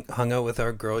 You hung out with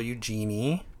our girl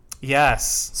Eugenie.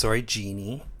 Yes. Sorry,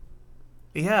 Jeannie.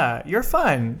 Yeah, you're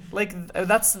fun. Like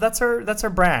that's our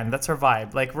brand. That's our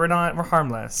vibe. Like we're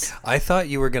harmless. I thought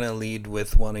you were gonna lead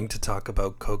with wanting to talk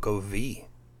about Coco V.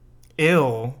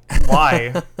 Ew.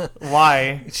 Why?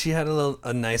 Why? She had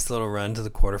a nice little run to the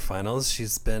quarterfinals.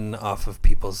 She's been off of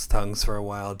people's tongues for a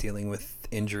while, dealing with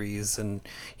injuries and,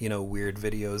 you know, weird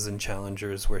videos and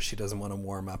challengers where she doesn't want to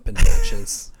warm up in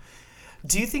matches.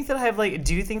 Do you think that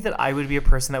I would be a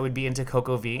person that would be into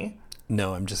Coco V?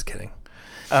 No, I'm just kidding.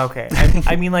 Okay.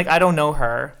 I mean, like, I don't know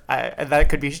her. That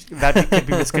could be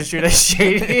misconstrued as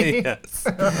shady. Yes.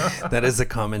 That is a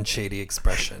common shady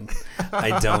expression.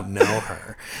 I don't know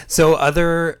her. So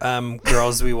other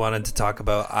girls we wanted to talk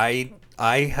about, I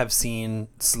have seen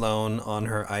Sloane on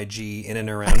her IG in and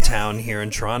around town here in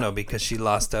Toronto because she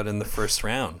lost out in the first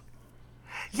round.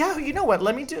 Yeah, you know what?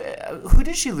 Let me do. Who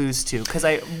did she lose to? Because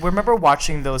I remember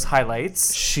watching those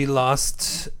highlights. She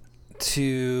lost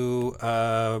to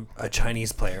a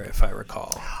Chinese player, if I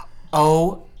recall.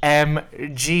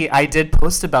 OMG. I did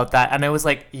post about that, and I was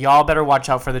like, y'all better watch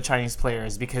out for the Chinese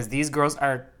players because these girls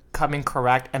are coming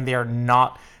correct, and they are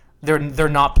not. They're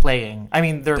not playing. I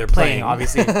mean, they're playing,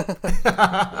 obviously. They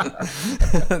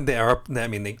are. I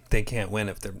mean, they can't win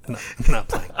if they're not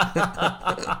playing.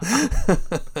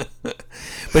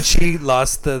 But she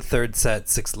lost the third set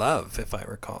 6-love, if I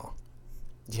recall.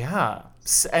 Yeah.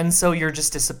 And so you're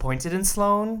just disappointed in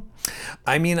Sloane?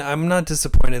 I mean, I'm not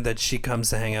disappointed that she comes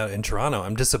to hang out in Toronto.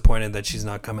 I'm disappointed that she's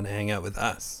not coming to hang out with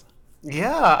us.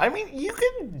 Yeah. I mean, you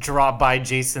could drop by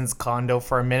Jason's condo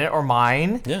for a minute or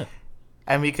mine. Yeah.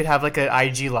 And we could have like an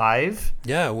IG live.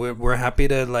 Yeah, we're happy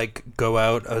to like go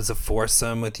out as a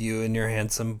foursome with you and your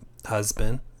handsome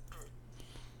husband.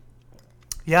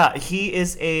 Yeah, he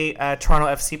is a Toronto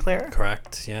FC player.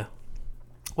 Correct. Yeah.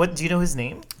 What do you know his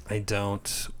name? I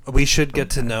don't. We should get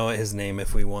to know his name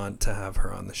if we want to have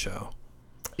her on the show.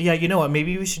 Yeah, you know what?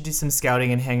 Maybe we should do some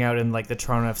scouting and hang out in like the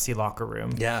Toronto FC locker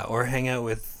room. Yeah, or hang out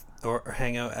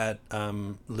at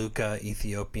Luca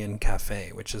Ethiopian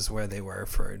Cafe, which is where they were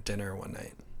for dinner one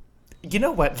night. You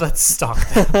know what? Let's stalk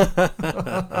them.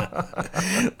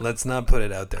 Let's not put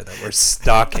it out there that we're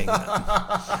stalking them.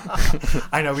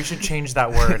 I know, we should change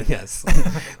that word. Yes.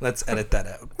 Let's edit that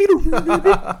out.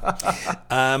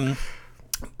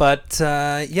 But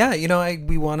yeah, you know,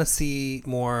 we want to see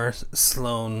more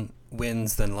Sloane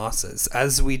wins than losses.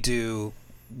 As we do,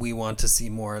 we want to see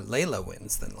more Layla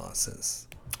wins than losses.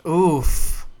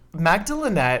 Oof.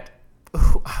 Magdalene,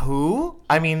 who?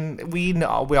 I mean, we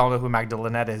all know who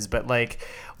Magdalene is, but like,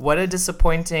 what a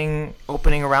disappointing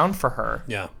opening round for her.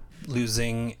 Yeah,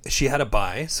 losing. She had a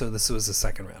bye, so this was a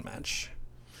second round match.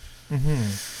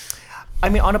 I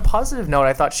mean, on a positive note,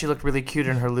 I thought she looked really cute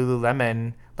in her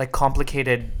Lululemon, like,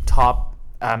 complicated top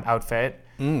outfit.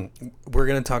 We're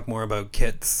gonna talk more about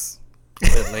kits a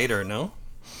bit later, no?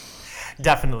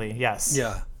 Definitely, yes.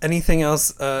 Yeah. Anything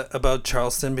else about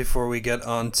Charleston before we get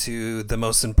on to the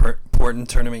most important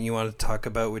tournament you want to talk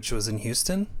about, which was in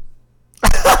Houston?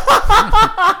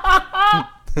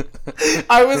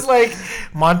 I was like,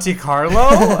 Monte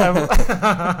Carlo?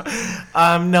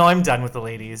 No, I'm done with the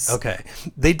ladies. Okay.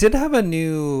 They did have a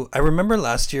new... I remember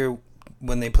last year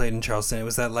when they played in Charleston, it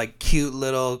was that like cute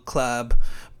little club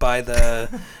by the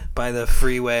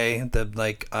freeway, the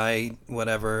like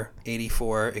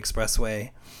I-84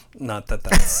 expressway. Not that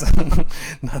that's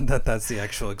the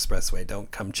actual expressway.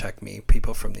 Don't come check me,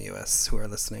 people from the US who are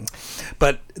listening.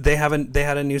 But they had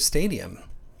a new stadium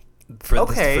for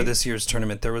this year's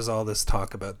tournament. There was all this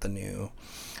talk about the new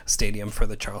stadium for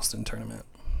the Charleston tournament.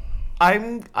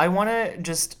 I want to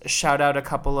just shout out a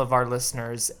couple of our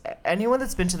listeners. Anyone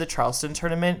that's been to the Charleston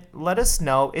tournament, let us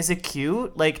know. Is it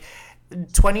cute? Like,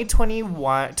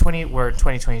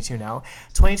 2022 now.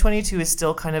 2022 is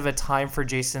still kind of a time for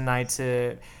Jason and I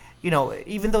to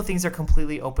even though things are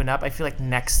completely open up, I feel like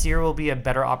next year will be a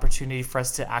better opportunity for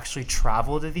us to actually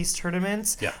travel to these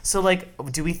tournaments. Yeah. So, like,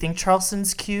 do we think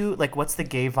Charleston's cute? Like, what's the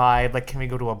gay vibe? Like, can we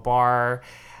go to a bar?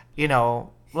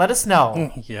 Let us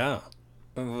know. Yeah.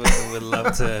 Would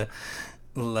love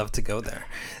to go there.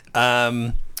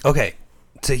 Okay,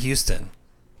 to Houston.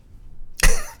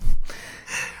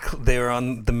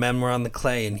 The men were on the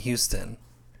clay in Houston,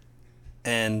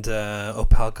 and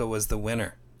Opelka was the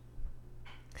winner.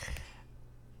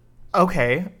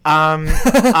 Okay.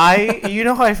 You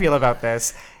know how I feel about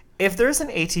this. If there's an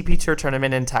ATP Tour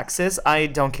tournament in Texas, I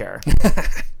don't care.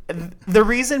 The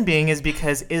reason being is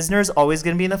because Isner's always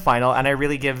going to be in the final, and I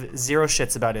really give zero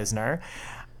shits about Isner.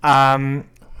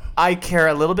 I care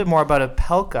a little bit more about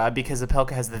Opelka because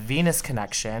Opelka has the Venus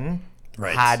connection.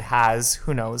 Right. Has,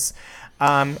 who knows.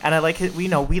 And I like it. We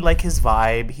like his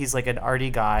vibe. He's like an arty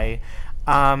guy.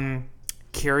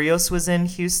 Kyrgios was in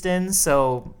Houston,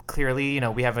 so clearly,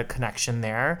 we have a connection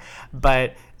there.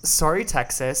 But sorry,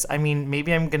 Texas. I mean,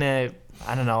 maybe I'm gonna,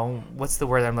 I don't know, what's the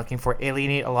word I'm looking for?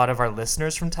 Alienate a lot of our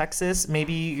listeners from Texas.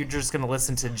 Maybe you're just gonna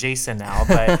listen to Jason now.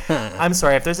 But I'm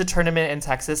sorry, if there's a tournament in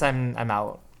Texas, I'm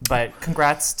out. But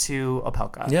congrats to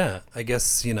Opelka. Yeah, I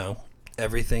guess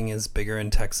everything is bigger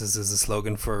in Texas is a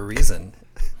slogan for a reason.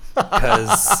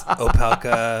 Because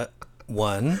Opelka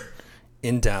won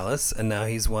in Dallas, and now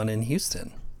he's won in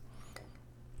Houston.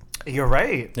 You're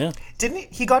right. Yeah.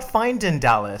 Didn't he got fined in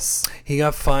Dallas? He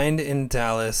got fined in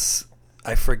Dallas,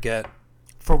 I forget.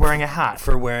 For wearing a hat.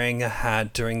 For wearing a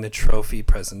hat during the trophy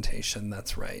presentation,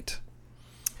 that's right.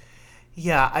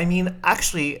 Yeah, I mean,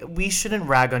 actually, we shouldn't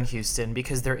rag on Houston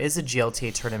because there is a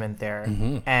GLTA tournament there.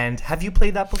 Mm-hmm. And have you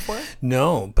played that before?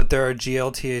 No, but there are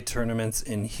GLTA tournaments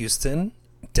in Houston,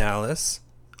 Dallas,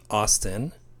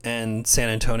 Austin, and San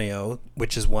Antonio,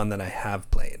 which is one that I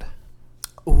have played.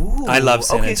 Ooh, I love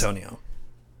San Antonio.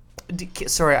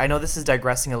 Sorry, I know this is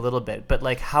digressing a little bit, but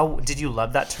like, how did you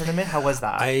love that tournament? How was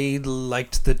that? I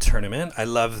liked the tournament. I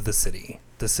love the city.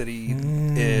 The city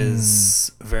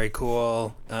is very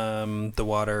cool. The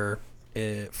water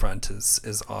front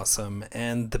is awesome,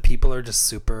 and the people are just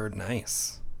super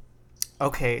nice.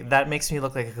 Okay, that makes me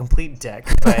look like a complete dick,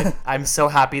 but I'm so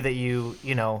happy that you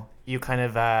kind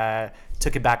of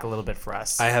took it back a little bit for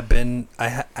us. I have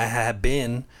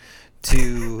been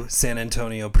to San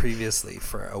Antonio previously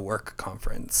for a work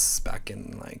conference back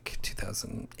in like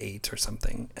 2008 or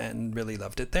something, and really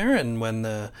loved it there. And when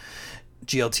the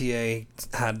GLTA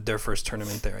had their first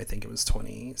tournament there, I think it was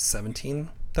 2017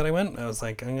 that I went, I was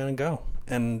like, I'm gonna go,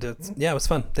 and it was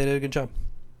fun. They did a good job.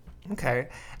 Okay.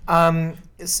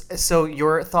 So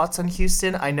your thoughts on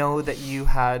Houston? I know that you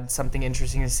had something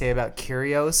interesting to say about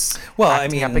Kyrgios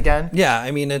acting up again. Yeah,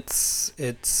 I mean, it's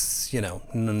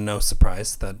no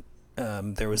surprise that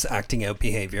there was acting out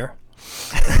behavior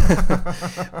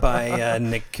by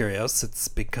Nick Kyrgios. It's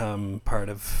become part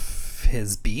of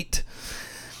his beat.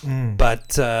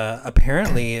 But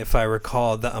apparently, if I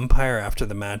recall, the umpire after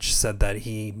the match said that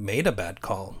he made a bad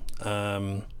call.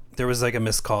 There was like a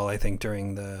missed call, I think,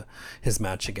 during his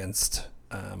match against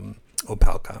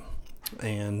Opelka.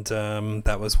 And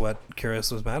that was what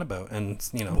Kyrgios was mad about, and,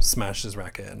 smashed his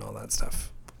racket and all that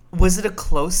stuff. Was it a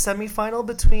close semifinal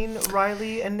between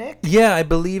Riley and Nick? Yeah, I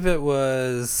believe it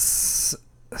was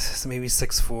maybe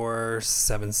 6-4,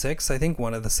 7-6. I think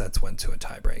one of the sets went to a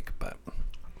tiebreak, but...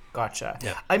 Gotcha.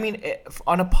 Yeah. I mean,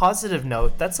 on a positive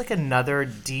note, that's like another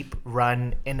deep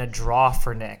run in a draw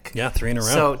for Nick. Yeah, 3 in a row.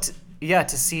 So, to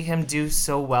see him do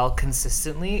so well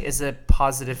consistently is a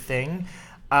positive thing.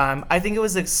 I think it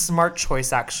was a smart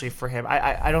choice, actually, for him.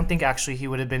 I don't think, actually, he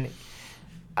would have been...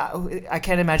 I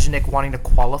can't imagine Nick wanting to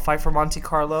qualify for Monte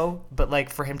Carlo, but, like,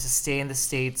 for him to stay in the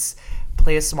States,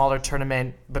 play a smaller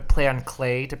tournament, but play on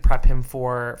clay to prep him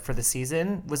for the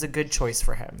season was a good choice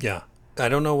for him. Yeah. I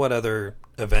don't know what other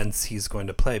events he's going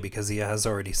to play, because he has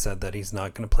already said that he's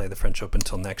not going to play the French Open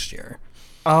until next year.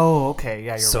 Oh, okay.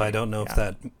 Yeah, you're so right. I don't know if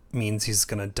that means he's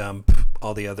going to dump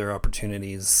all the other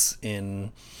opportunities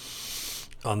on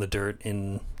the dirt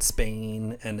in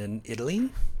Spain and in Italy,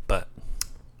 but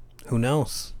who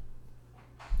knows?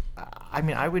 I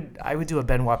mean, I would do a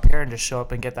Benoit Paire and just show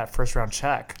up and get that first round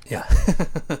check. Yeah.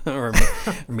 Or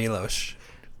Milos.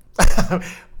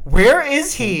 Where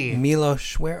is he?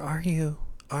 Milos, where are you?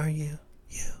 Are you?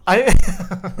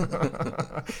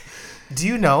 Do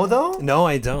you know, though? No,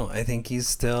 I don't. I think he's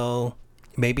still...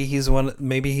 Maybe he's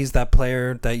that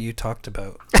player that you talked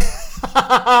about.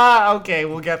 Okay,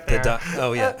 we'll get there.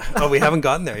 Oh, yeah. Oh, we haven't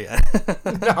gotten there yet.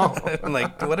 No. I'm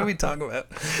like, what are we talking about?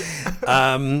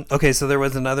 Okay, so there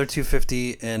was another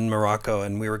 250 in Morocco,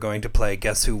 and we were going to play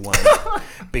Guess Who Won,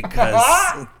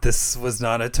 because this was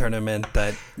not a tournament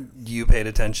that you paid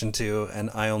attention to, and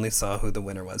I only saw who the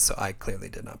winner was, so I clearly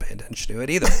did not pay attention to it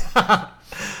either.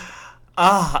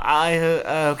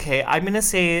 Okay. I'm gonna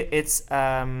say it's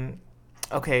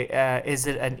okay. Is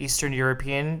it an Eastern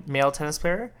European male tennis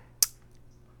player?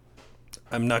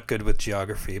 I'm not good with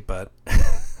geography, but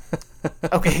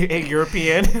Okay, a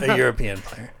European. a European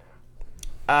player.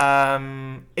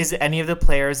 Is it any of the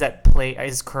players that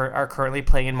are currently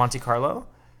playing in Monte Carlo?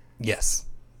 Yes.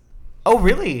 Oh,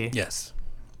 really? Yes.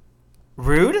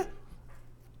 Rude?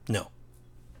 No.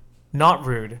 Not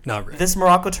Rude. Not Rude. This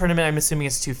Morocco tournament, I'm assuming,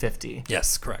 is 250.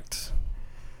 Yes, correct.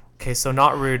 Okay, so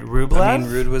not Rude. Rublev? I mean,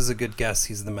 Rude was a good guess.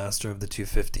 He's the master of the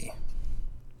 250.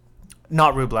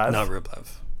 Not Rublev. Not Rublev.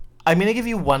 I'm going to give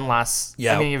you one last...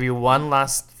 Yeah. I'm going to give you one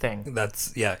last thing.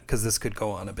 That's, yeah, because this could go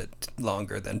on a bit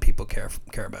longer than people care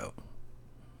about.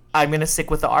 I'm going to stick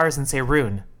with the R's and say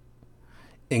Rune.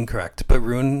 Incorrect. But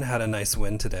Rune had a nice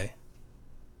win today.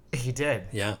 He did.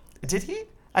 Yeah. Did he?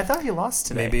 I thought he lost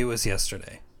today. Maybe it was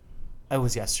yesterday. It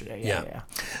was yesterday.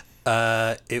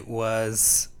 Yeah. It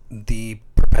was the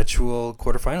perpetual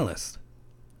quarterfinalist.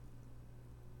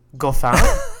 Goffin?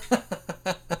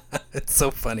 It's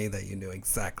so funny that you knew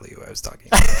exactly who I was talking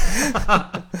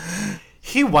about.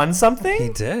 He won something? He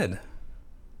did.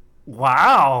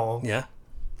 Wow. Yeah.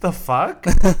 The fuck?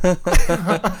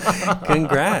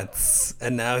 Congrats.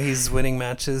 And now he's winning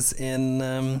matches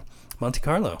in Monte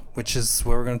Carlo, which is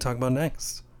what we're going to talk about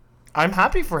next. I'm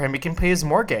happy for him. He can pay his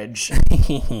mortgage.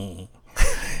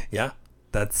 Yeah,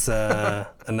 that's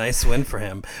a nice win for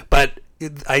him. But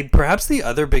perhaps the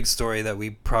other big story that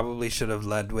we probably should have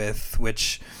led with,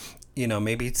 which, you know,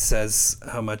 maybe it says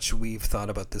how much we've thought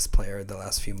about this player the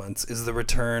last few months, is the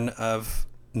return of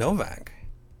Novak.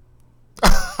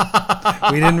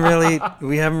 We haven't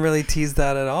really teased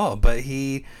that at all, but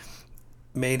he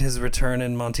made his return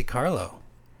in Monte Carlo.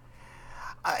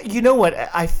 You know what?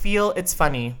 I feel it's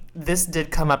funny. This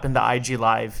did come up in the IG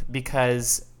Live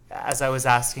because as I was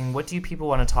asking, what do you people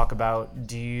want to talk about?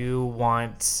 Do you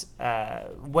want,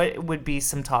 what would be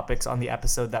some topics on the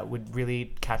episode that would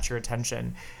really catch your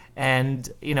attention? And,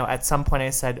 you know, at some point I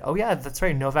said, oh yeah, that's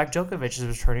right. Novak Djokovic is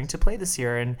returning to play this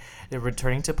year, and they're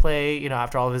returning to play, you know,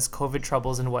 after all of his COVID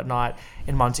troubles and whatnot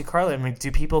in Monte Carlo. I'm like,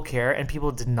 do people care? And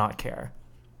people did not care.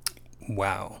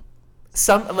 Wow.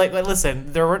 Some like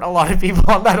listen, there weren't a lot of people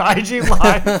on that IG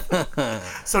live,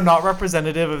 so not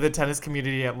representative of the tennis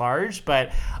community at large.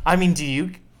 But I mean,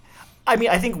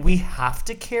 I think we have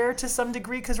to care to some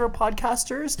degree because we're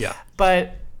podcasters. Yeah.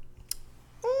 But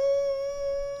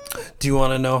do you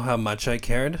want to know how much I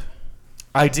cared?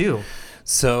 I do.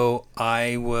 So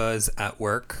I was at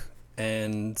work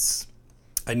and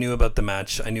I knew about the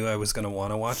match. I knew I was going to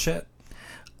want to watch it.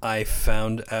 I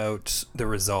found out the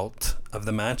result of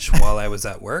the match while I was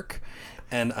at work,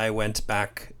 and I went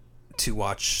back to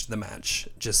watch the match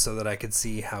just so that I could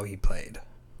see how he played.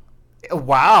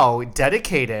 Wow,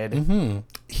 dedicated. Mm-hmm.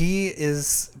 He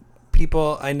is...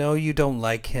 People, I know you don't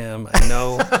like him. I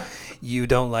know you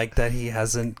don't like that he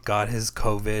hasn't got his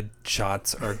COVID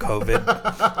shots or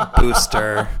COVID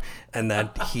booster, and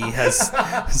that he has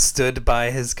stood by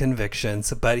his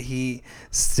convictions, but he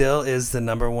still is the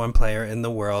number one player in the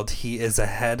world. He is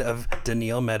ahead of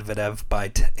Daniil Medvedev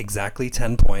by exactly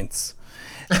 10 points.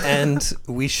 And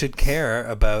we should care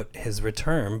about his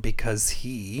return because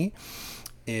he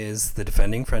is the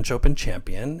defending French Open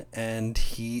champion, and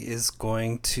he is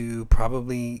going to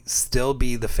probably still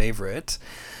be the favorite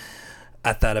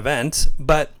at that event,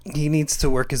 but he needs to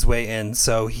work his way in.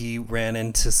 So he ran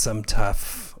into some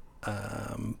tough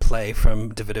play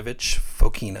from Davidovich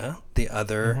Fokina, the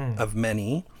other of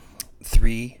many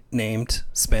 3 named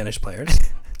Spanish players.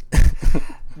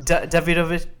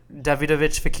 Davidovich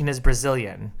Fokina is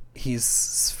Brazilian.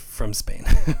 He's from Spain.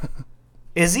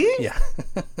 Is he? Yeah.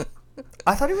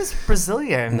 I thought he was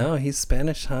Brazilian. No, he's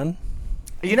Spanish, hon.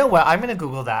 You know what? I'm going to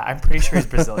Google that. I'm pretty sure he's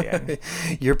Brazilian.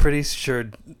 You're pretty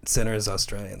sure Sinner is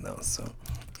Australian, though, so...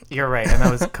 You're right, and I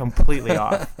was completely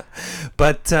off.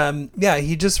 But, yeah,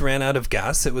 he just ran out of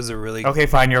gas. It was a really... Okay,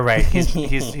 fine, you're right.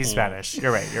 He's Spanish.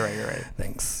 You're right.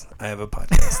 Thanks. I have a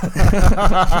podcast.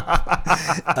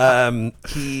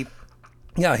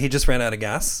 He just ran out of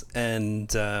gas,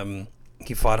 and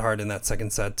he fought hard in that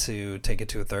second set to take it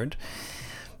to a third.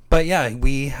 But yeah,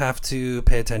 we have to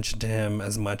pay attention to him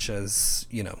as much as,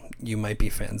 you know, you might be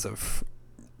fans of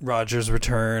Roger's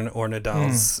return or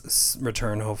Nadal's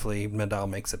return. Hopefully Nadal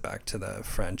makes it back to the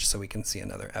French so we can see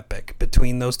another epic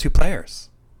between those two players.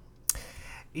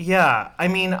 Yeah, I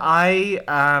mean, I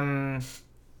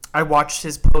watched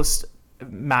his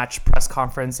post-match press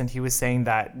conference, and he was saying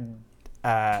that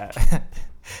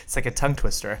it's like a tongue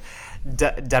twister.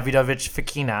 Davidovich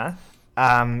Fekina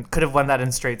could have won that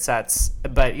in straight sets,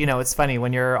 but it's funny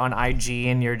when you're on IG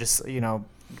and you're just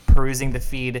perusing the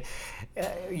feed,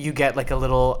 you get like a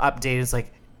little update. It's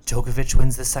like Djokovic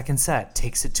wins the second set,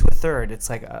 takes it to a third. It's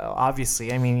like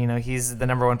obviously, I mean, he's the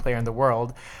number one player in the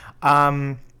world.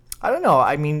 I don't know.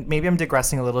 I mean, maybe I'm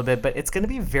digressing a little bit, but it's going to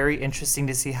be very interesting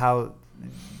to see how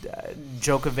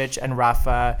Djokovic and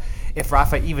Rafa, if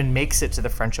Rafa even makes it to the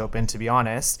French Open, to be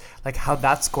honest, like how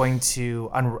that's going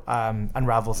to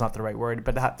unravel is not the right word,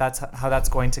 but that's how that's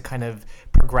going to kind of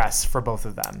progress for both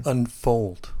of them.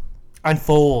 Unfold.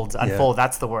 Yeah.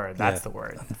 That's the word. That's the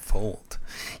word. Unfold.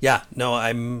 Yeah.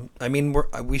 No,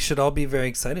 we should all be very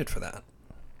excited for that.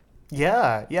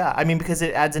 Yeah. I mean, because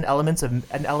it adds an element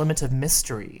of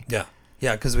mystery. Yeah.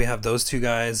 Yeah, because we have those two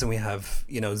guys, and we have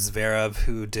Zverev,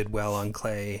 who did well on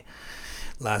clay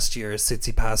last year.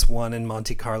 Tsitsipas won in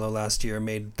Monte Carlo last year,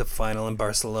 made the final in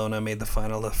Barcelona, made the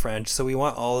final of the French. So we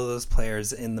want all of those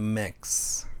players in the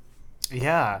mix.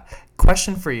 Yeah.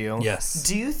 Question for you. Yes.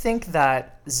 Do you think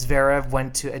that Zverev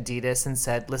went to Adidas and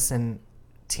said, listen,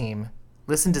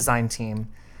 design team,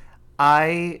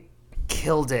 I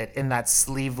killed it in that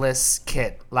sleeveless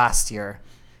kit last year.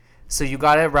 So you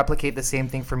got to replicate the same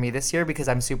thing for me this year because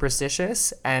I'm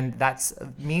superstitious, and that's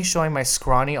me showing my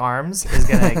scrawny arms is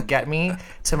going to get me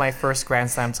to my first Grand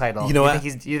Slam title. You know what?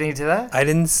 You think he did that? I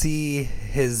didn't see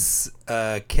his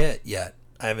kit yet.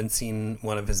 I haven't seen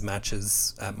one of his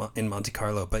matches in Monte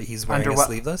Carlo, but he's wearing a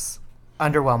sleeveless?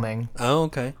 Underwhelming. Oh,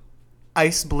 okay.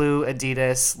 Ice blue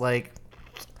Adidas, like...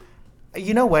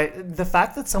 You know what? The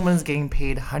fact that someone's getting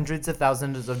paid hundreds of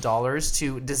thousands of dollars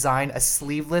to design a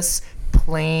sleeveless,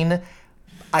 plain,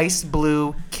 ice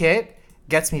blue kit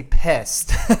gets me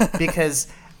pissed. Because,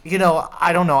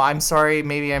 I don't know. I'm sorry.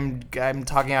 Maybe I'm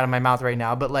talking out of my mouth right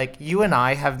now. But, like, you and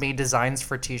I have made designs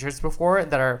for T-shirts before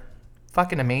that are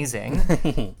fucking amazing.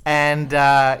 And,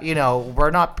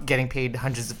 we're not getting paid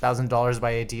hundreds of thousands of dollars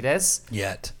by Adidas.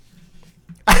 Yet.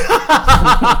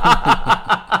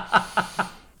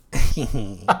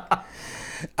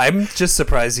 I'm just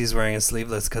surprised he's wearing a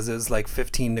sleeveless because it was like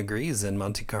 15 degrees in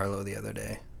Monte Carlo the other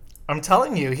day. I'm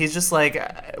telling you, he's just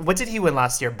like, what did he win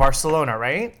last year? Barcelona,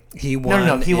 right? He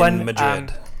won. He won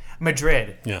Madrid.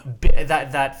 Madrid. Yeah.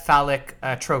 That phallic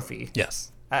trophy.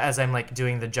 Yes. As I'm like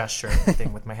doing the gesture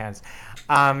thing with my hands.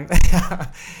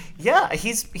 Yeah,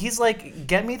 he's like,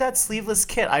 get me that sleeveless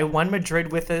kit. I won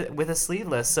Madrid with a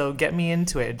sleeveless, so get me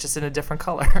into it, just in a different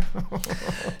color.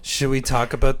 Should we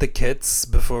talk about the kits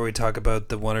before we talk about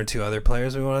the one or two other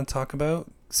players we want to talk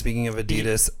about? Speaking of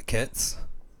Adidas kits.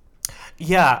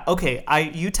 Yeah, okay.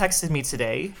 You texted me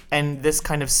today, and this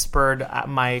kind of spurred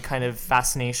my kind of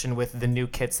fascination with the new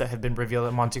kits that have been revealed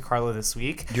at Monte Carlo this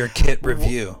week. Your kit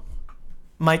review.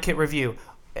 My kit review.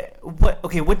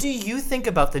 What do you think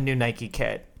about the new Nike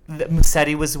kit that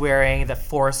Musetti was wearing, the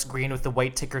forest green with the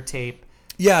white ticker tape?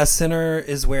 Yeah, Sinner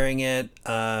is wearing it.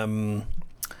 There's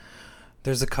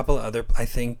a couple other, I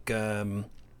think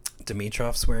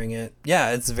Dimitrov's wearing it.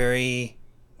 Yeah, it's very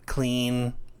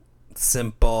clean,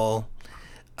 simple,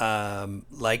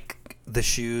 like the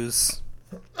shoes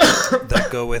that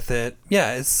go with it.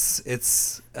 Yeah,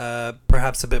 it's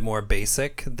perhaps a bit more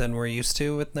basic than we're used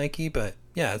to with Nike, but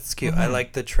yeah, it's cute. Mm-hmm. I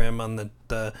like the trim on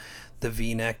the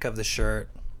V-neck of the shirt.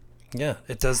 Yeah,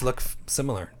 it does look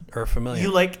similar or familiar.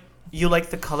 You like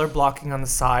the color blocking on the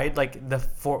side, like the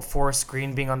forest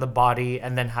green being on the body,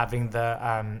 and then having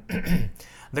the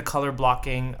the color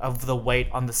blocking of the white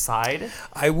on the side.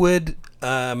 I would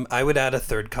add a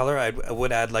third color. I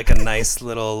would add like a nice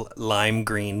little lime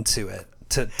green to it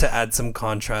to add some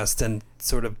contrast and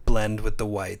sort of blend with the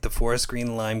white, the forest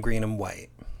green, lime green, and white.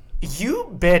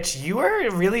 You bitch, you are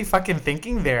really fucking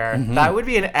thinking there. Mm-hmm. That would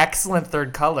be an excellent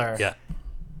third color. Yeah.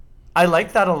 I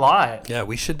like that a lot. Yeah,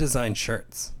 we should design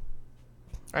shirts.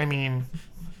 I mean...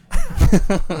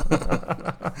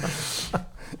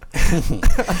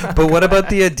 But what about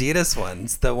the Adidas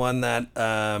ones? The one that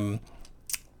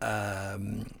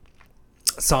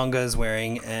Tsonga is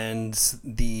wearing, and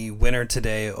the winner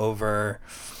today over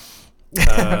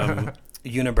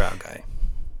Unibrow guy.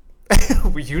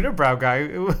 Unibrow guy?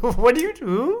 What do you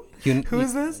do? Who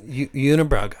is this?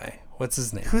 Unibrow guy. What's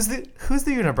his name? Who's the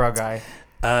Unibrow guy?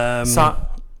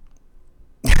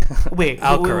 Wait,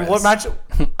 Alcaraz. What match?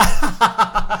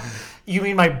 You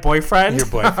mean my boyfriend? Your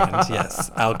boyfriend,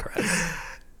 yes, Alcaraz.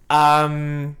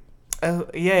 Sebi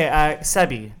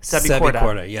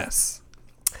Korda. Yes,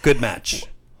 good match.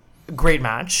 Great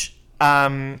match.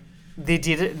 The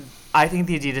Adidas, I think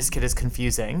the Adidas kit is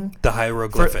confusing. The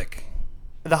hieroglyphic.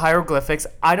 The hieroglyphics,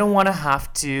 I don't want to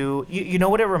have to... You know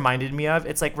what it reminded me of?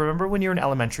 It's like, remember when you were in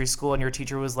elementary school and your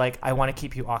teacher was like, I want to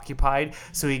keep you occupied?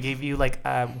 So he gave you like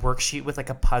a worksheet with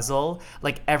like a puzzle.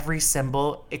 Like every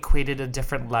symbol equated a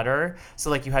different letter.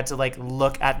 So like you had to like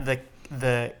look at the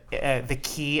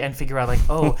key and figure out like,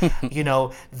 oh, you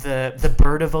know, the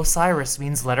bird of Osiris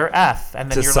means letter F.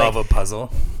 And then to solve a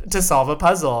puzzle. To solve a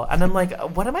puzzle. And I'm like,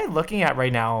 what am I looking at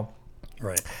right now?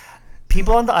 Right.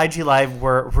 People on the IG Live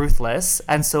were ruthless,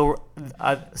 and so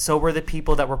were the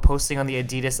people that were posting on the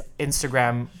Adidas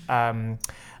Instagram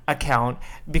account,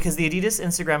 because the Adidas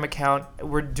Instagram account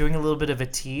were doing a little bit of a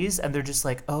tease, and they're just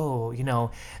like, oh, you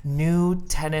know, new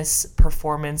tennis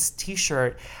performance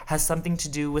t-shirt has something to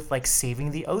do with like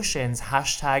saving the oceans,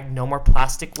 hashtag no more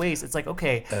plastic waste. It's like,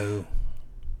 okay,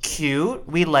 cute.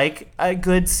 We like a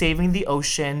good saving the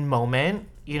ocean moment.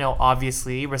 You know,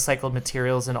 obviously recycled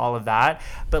materials and all of that,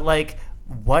 but like,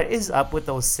 what is up with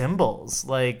those symbols?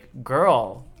 Like,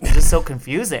 girl, it's just so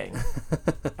confusing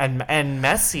and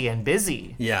messy and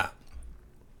busy. Yeah.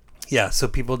 So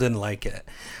people didn't like it.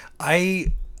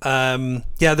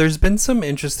 There's been some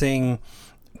interesting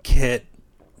kit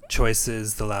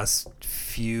choices the last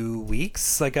few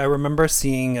weeks. Like I remember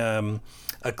seeing a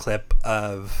clip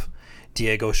of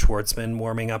Diego Schwartzman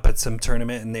warming up at some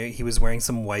tournament, and he was wearing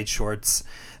some white shorts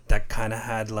that kind of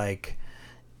had like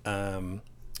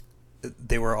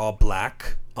they were all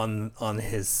black on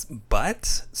his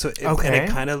butt, and it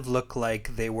kind of looked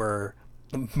like they were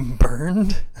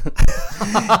burned.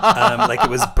 Like it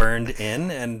was burned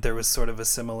in, and there was sort of a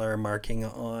similar marking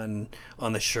on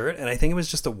the shirt, and I think it was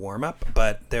just a warm-up,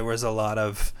 but there was a lot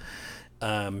of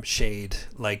shade,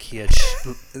 like he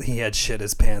had shit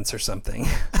his pants or something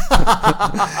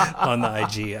on the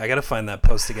IG. I gotta find that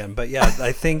post again, but yeah,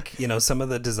 I think, you know, some of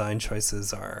the design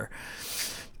choices are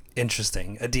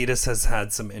interesting. Adidas has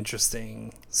had some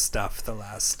interesting stuff the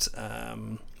last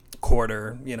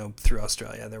quarter, you know, through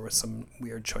Australia. There were some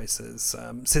weird choices.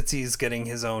 Sitsy's getting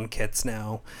his own kits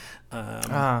now,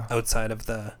 outside of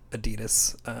the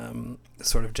Adidas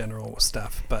sort of general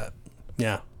stuff, but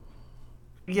yeah.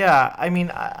 Yeah, I mean,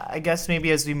 I guess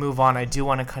maybe as we move on, I do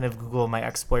want to kind of Google my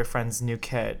ex-boyfriend's new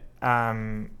kit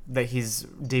that he's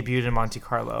debuted in Monte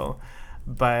Carlo.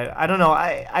 But I don't know.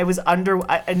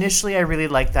 Initially, I really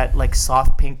liked that like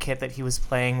soft pink kit that he was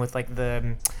playing with like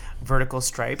the vertical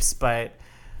stripes. But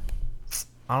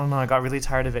I don't know. I got really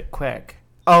tired of it quick.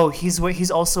 Oh,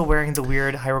 he's also wearing the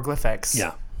weird hieroglyphics.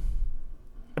 Yeah.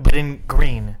 But in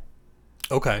green.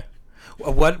 Okay.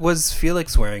 What was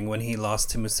Felix wearing when he lost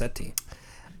to Musetti?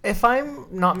 If I'm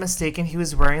not mistaken, he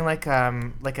was wearing like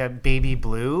a baby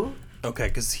blue. Okay,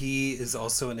 because he is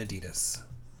also an Adidas.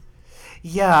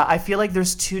 Yeah, I feel like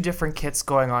there's two different kits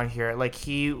going on here. Like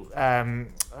Zverev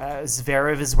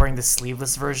is wearing the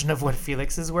sleeveless version of what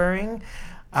Felix is wearing.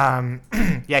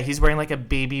 Yeah, he's wearing like a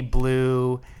baby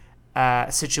blue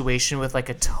situation with like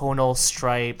a tonal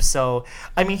stripe. So,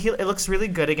 I mean, it looks really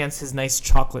good against his nice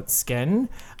chocolate skin.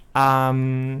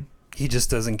 He just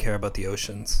doesn't care about the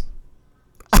oceans.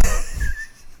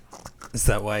 Is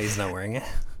that why he's not wearing it?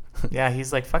 Yeah,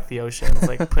 he's like, fuck the oceans.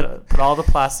 Like, put all the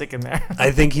plastic in there.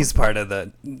 I think he's part of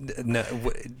the...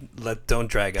 don't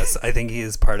drag us. I think he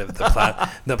is part of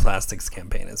the plastics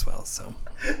campaign as well, so...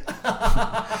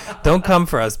 Don't come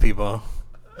for us, people.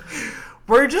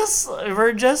 We're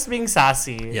just being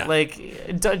sassy. Yeah.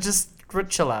 Like, just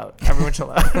chill out. Everyone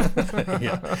chill out.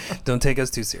 Yeah. Don't take us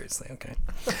too seriously, okay?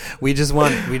 We just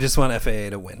want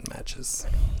FAA to win matches.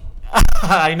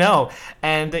 I know.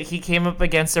 And he came up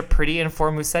against a pretty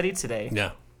informed Musetti today.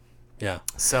 Yeah.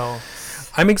 So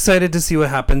I'm excited to see what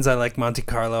happens. I like Monte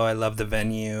Carlo. I love the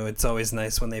venue. It's always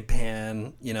nice when they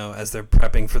pan, you know, as they're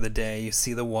prepping for the day. You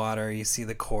see the water, you see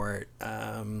the court.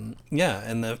 And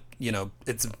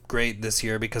it's great this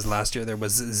year because last year there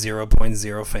was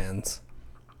 0.0 fans.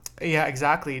 Yeah,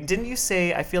 exactly. Didn't you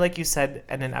say, I feel like you said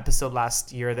in an episode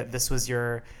last year that this was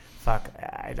your... Fuck,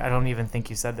 I don't even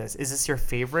think you said this. Is this your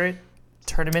favorite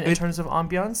tournament in terms of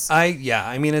ambiance?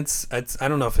 I mean, it's I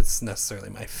don't know if it's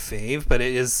necessarily my fave, but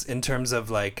it is in terms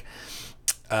of like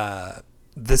the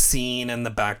scene and the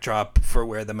backdrop for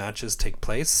where the matches take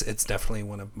place. It's definitely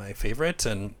one of my favorite,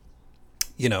 and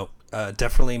you know,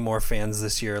 definitely more fans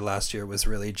this year. Last year was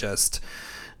really just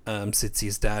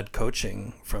Sitsy's dad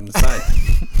coaching from the side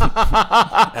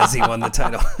as he won the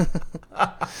title.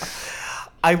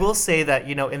 I will say that,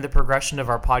 in the progression of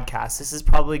our podcast, this is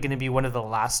probably going to be one of the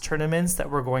last tournaments that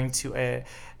we're going to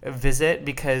visit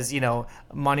because,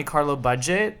 Monte Carlo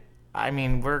budget. I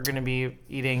mean, we're going to be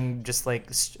eating just like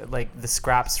the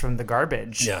scraps from the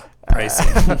garbage. Yeah,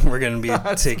 pricey. We're going to be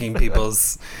taking we're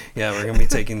going to be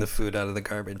taking the food out of the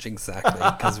garbage. Exactly.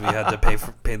 Because we had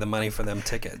to pay the money for them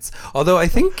tickets. Although I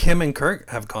think Kim and Kurt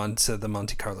have gone to the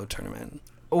Monte Carlo tournament.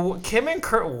 Oh, Kim and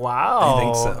Kurt, wow. I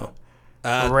think so.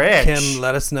 Rich. Kim,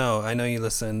 let us know. I know you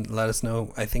listen. Let us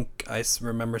know. I think I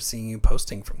remember seeing you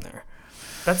posting from there.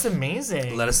 That's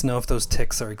amazing. Let us know if those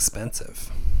ticks are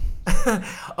expensive.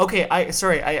 Okay,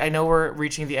 I know we're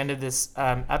reaching the end of this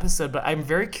episode, but I'm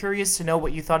very curious to know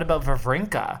what you thought about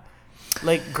Wawrinka.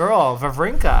 Like, girl,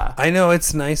 Wawrinka. I know,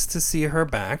 it's nice to see her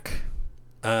back.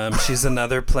 She's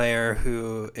another player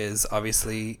who is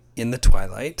obviously in the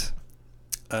twilight.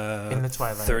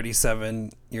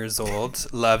 37 years old,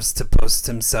 loves to post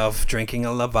himself drinking a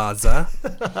Lavazza.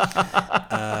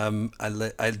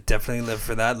 I definitely live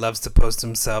for that. Loves to post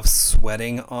himself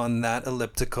sweating on that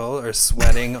elliptical or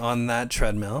sweating on that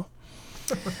treadmill.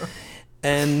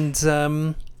 And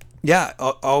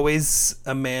always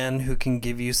a man who can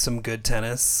give you some good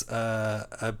tennis.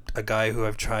 A guy who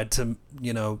I've tried to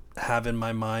have in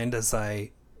my mind as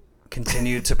I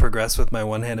continue to progress with my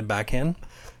one-handed backhand.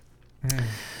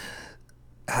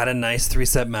 Had a nice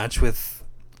 3-set match with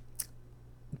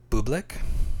Bublik.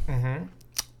 Mm-hmm.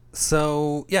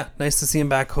 So, yeah, nice to see him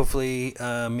back. Hopefully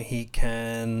he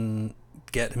can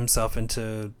get himself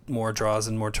into more draws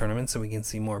and more tournaments and we can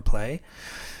see more play.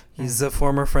 He's a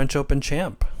former French Open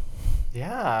champ.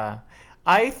 Yeah.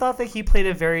 I thought that he played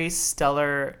a very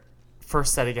stellar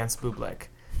first set against Bublik.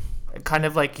 Kind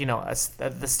of like,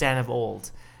 the stand of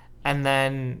old. And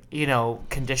then,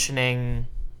 conditioning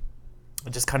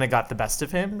just kind of got the best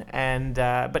of him, and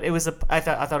but I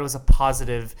thought it was a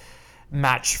positive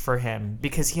match for him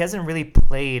because he hasn't really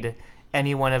played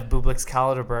anyone of Bublik's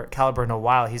caliber in a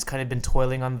while. He's kind of been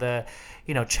toiling on the,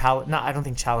 I don't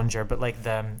think challenger, but like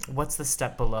what's the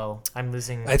step below? I'm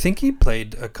losing. I think he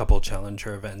played a couple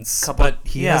challenger events, but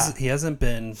he hasn't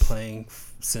been playing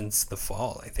since the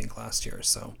fall. I think last year or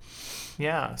so.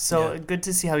 Yeah, so good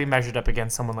to see how he measured up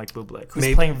against someone like Bublik,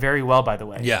 who's playing very well, by the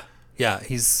way. Yeah. Yeah,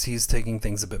 he's taking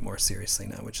things a bit more seriously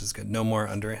now, which is good. No more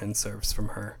underhand serves from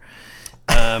her.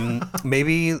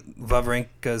 Maybe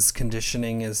Wawrinka's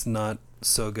conditioning is not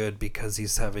so good because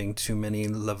he's having too many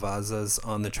Lavazzas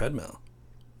on the treadmill.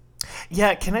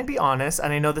 Yeah, can I be honest?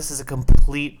 And I know this is a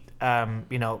complete,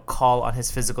 call on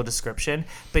his physical description,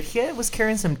 but he was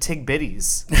carrying some tig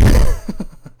bitties.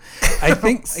 I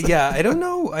think, I don't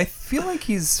know. I feel like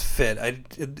he's fit.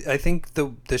 I think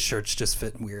the shirts just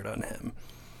fit weird on him.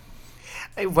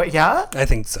 What? Yeah, I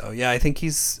think so. Yeah, I think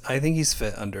he's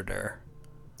fit under there.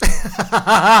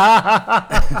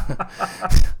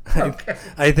 Okay.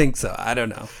 I think so. I don't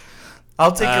know.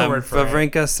 I'll take your word for it.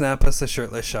 Wawrinka, snap us a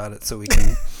shirtless shot so we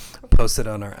can post it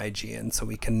on our IG and so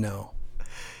we can know.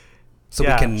 We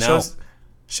can know.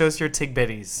 Show us your tig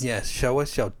bitties. Yes, show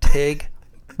us your tig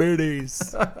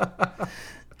bitties.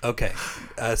 Okay,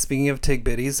 speaking of Tig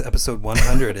Bitties, episode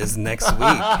 100 is next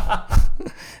week.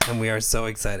 And we are so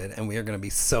excited, and we are going to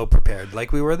be so prepared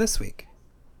like we were this week.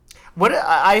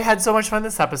 I had so much fun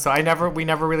this episode. We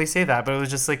never really say that, but it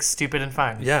was just like stupid and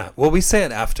fun. Yeah, well, we say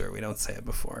it after. We don't say it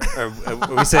before. Or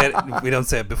we don't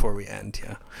say it before we end,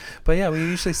 yeah. But yeah, we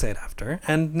usually say it after.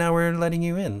 And now we're letting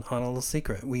you in on a little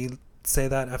secret. We say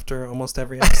that after almost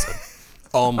every episode.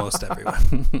 Almost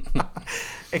everyone.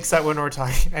 Except when we're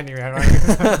talking. Anyway,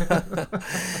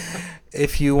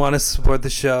 if you want to support the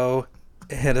show,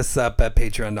 hit us up at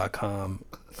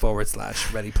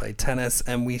patreon.com/readyplaytennis,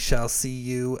 and we shall see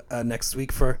you next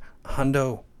week for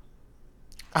 100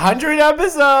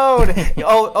 episode.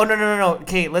 Oh, no.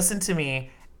 Okay, listen to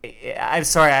me. I'm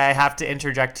sorry, I have to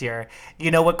interject here.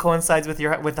 You know what coincides with the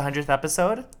 100th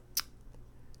episode?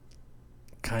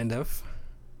 Kind of.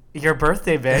 Your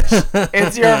birthday, bitch.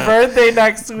 It's your birthday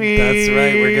next week. That's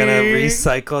right. We're going to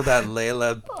recycle that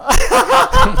Layla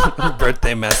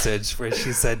birthday message where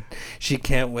she said she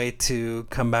can't wait to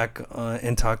come back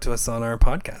and talk to us on our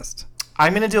podcast.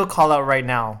 I'm going to do a call out right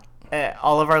now.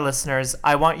 All of our listeners,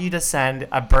 I want you to send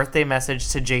a birthday message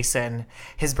to Jason.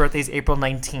 His birthday is April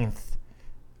 19th.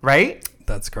 Right?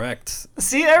 That's correct.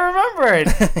 See, I remembered.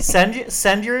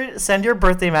 send your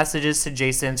birthday messages to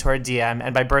Jason to our DM,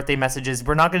 and by birthday messages,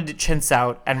 we're not going to do chintz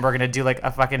out, and we're going to do like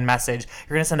a fucking message.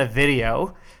 You're going to send a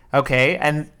video, okay?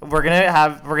 And we're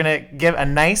gonna give a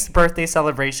nice birthday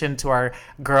celebration to our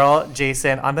girl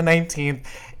Jason on the 19th.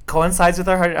 Coincides with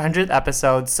our 100th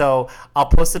episode, so I'll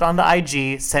post it on the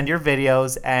IG. Send your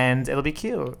videos, and it'll be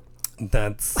cute.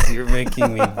 You're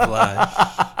making me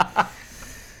blush.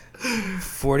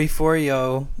 44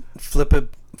 yo. Flip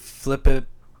it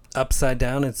upside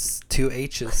down. It's 2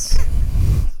 H's.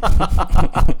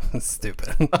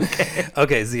 Stupid.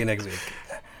 Okay, see you next week.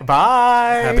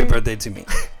 Bye. Happy birthday to me.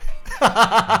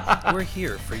 We're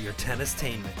here for your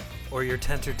tennis-tainment or your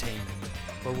tentertainment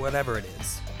or whatever it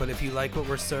is. But if you like what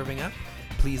we're serving up,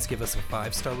 please give us a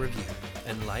 5-star review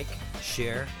and like,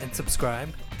 share, and subscribe,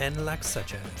 and like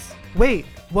such as. Wait,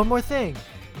 one more thing.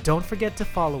 Don't forget to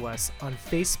follow us on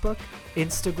Facebook,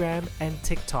 Instagram, and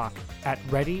TikTok at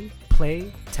Ready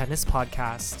Play Tennis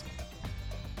Podcast.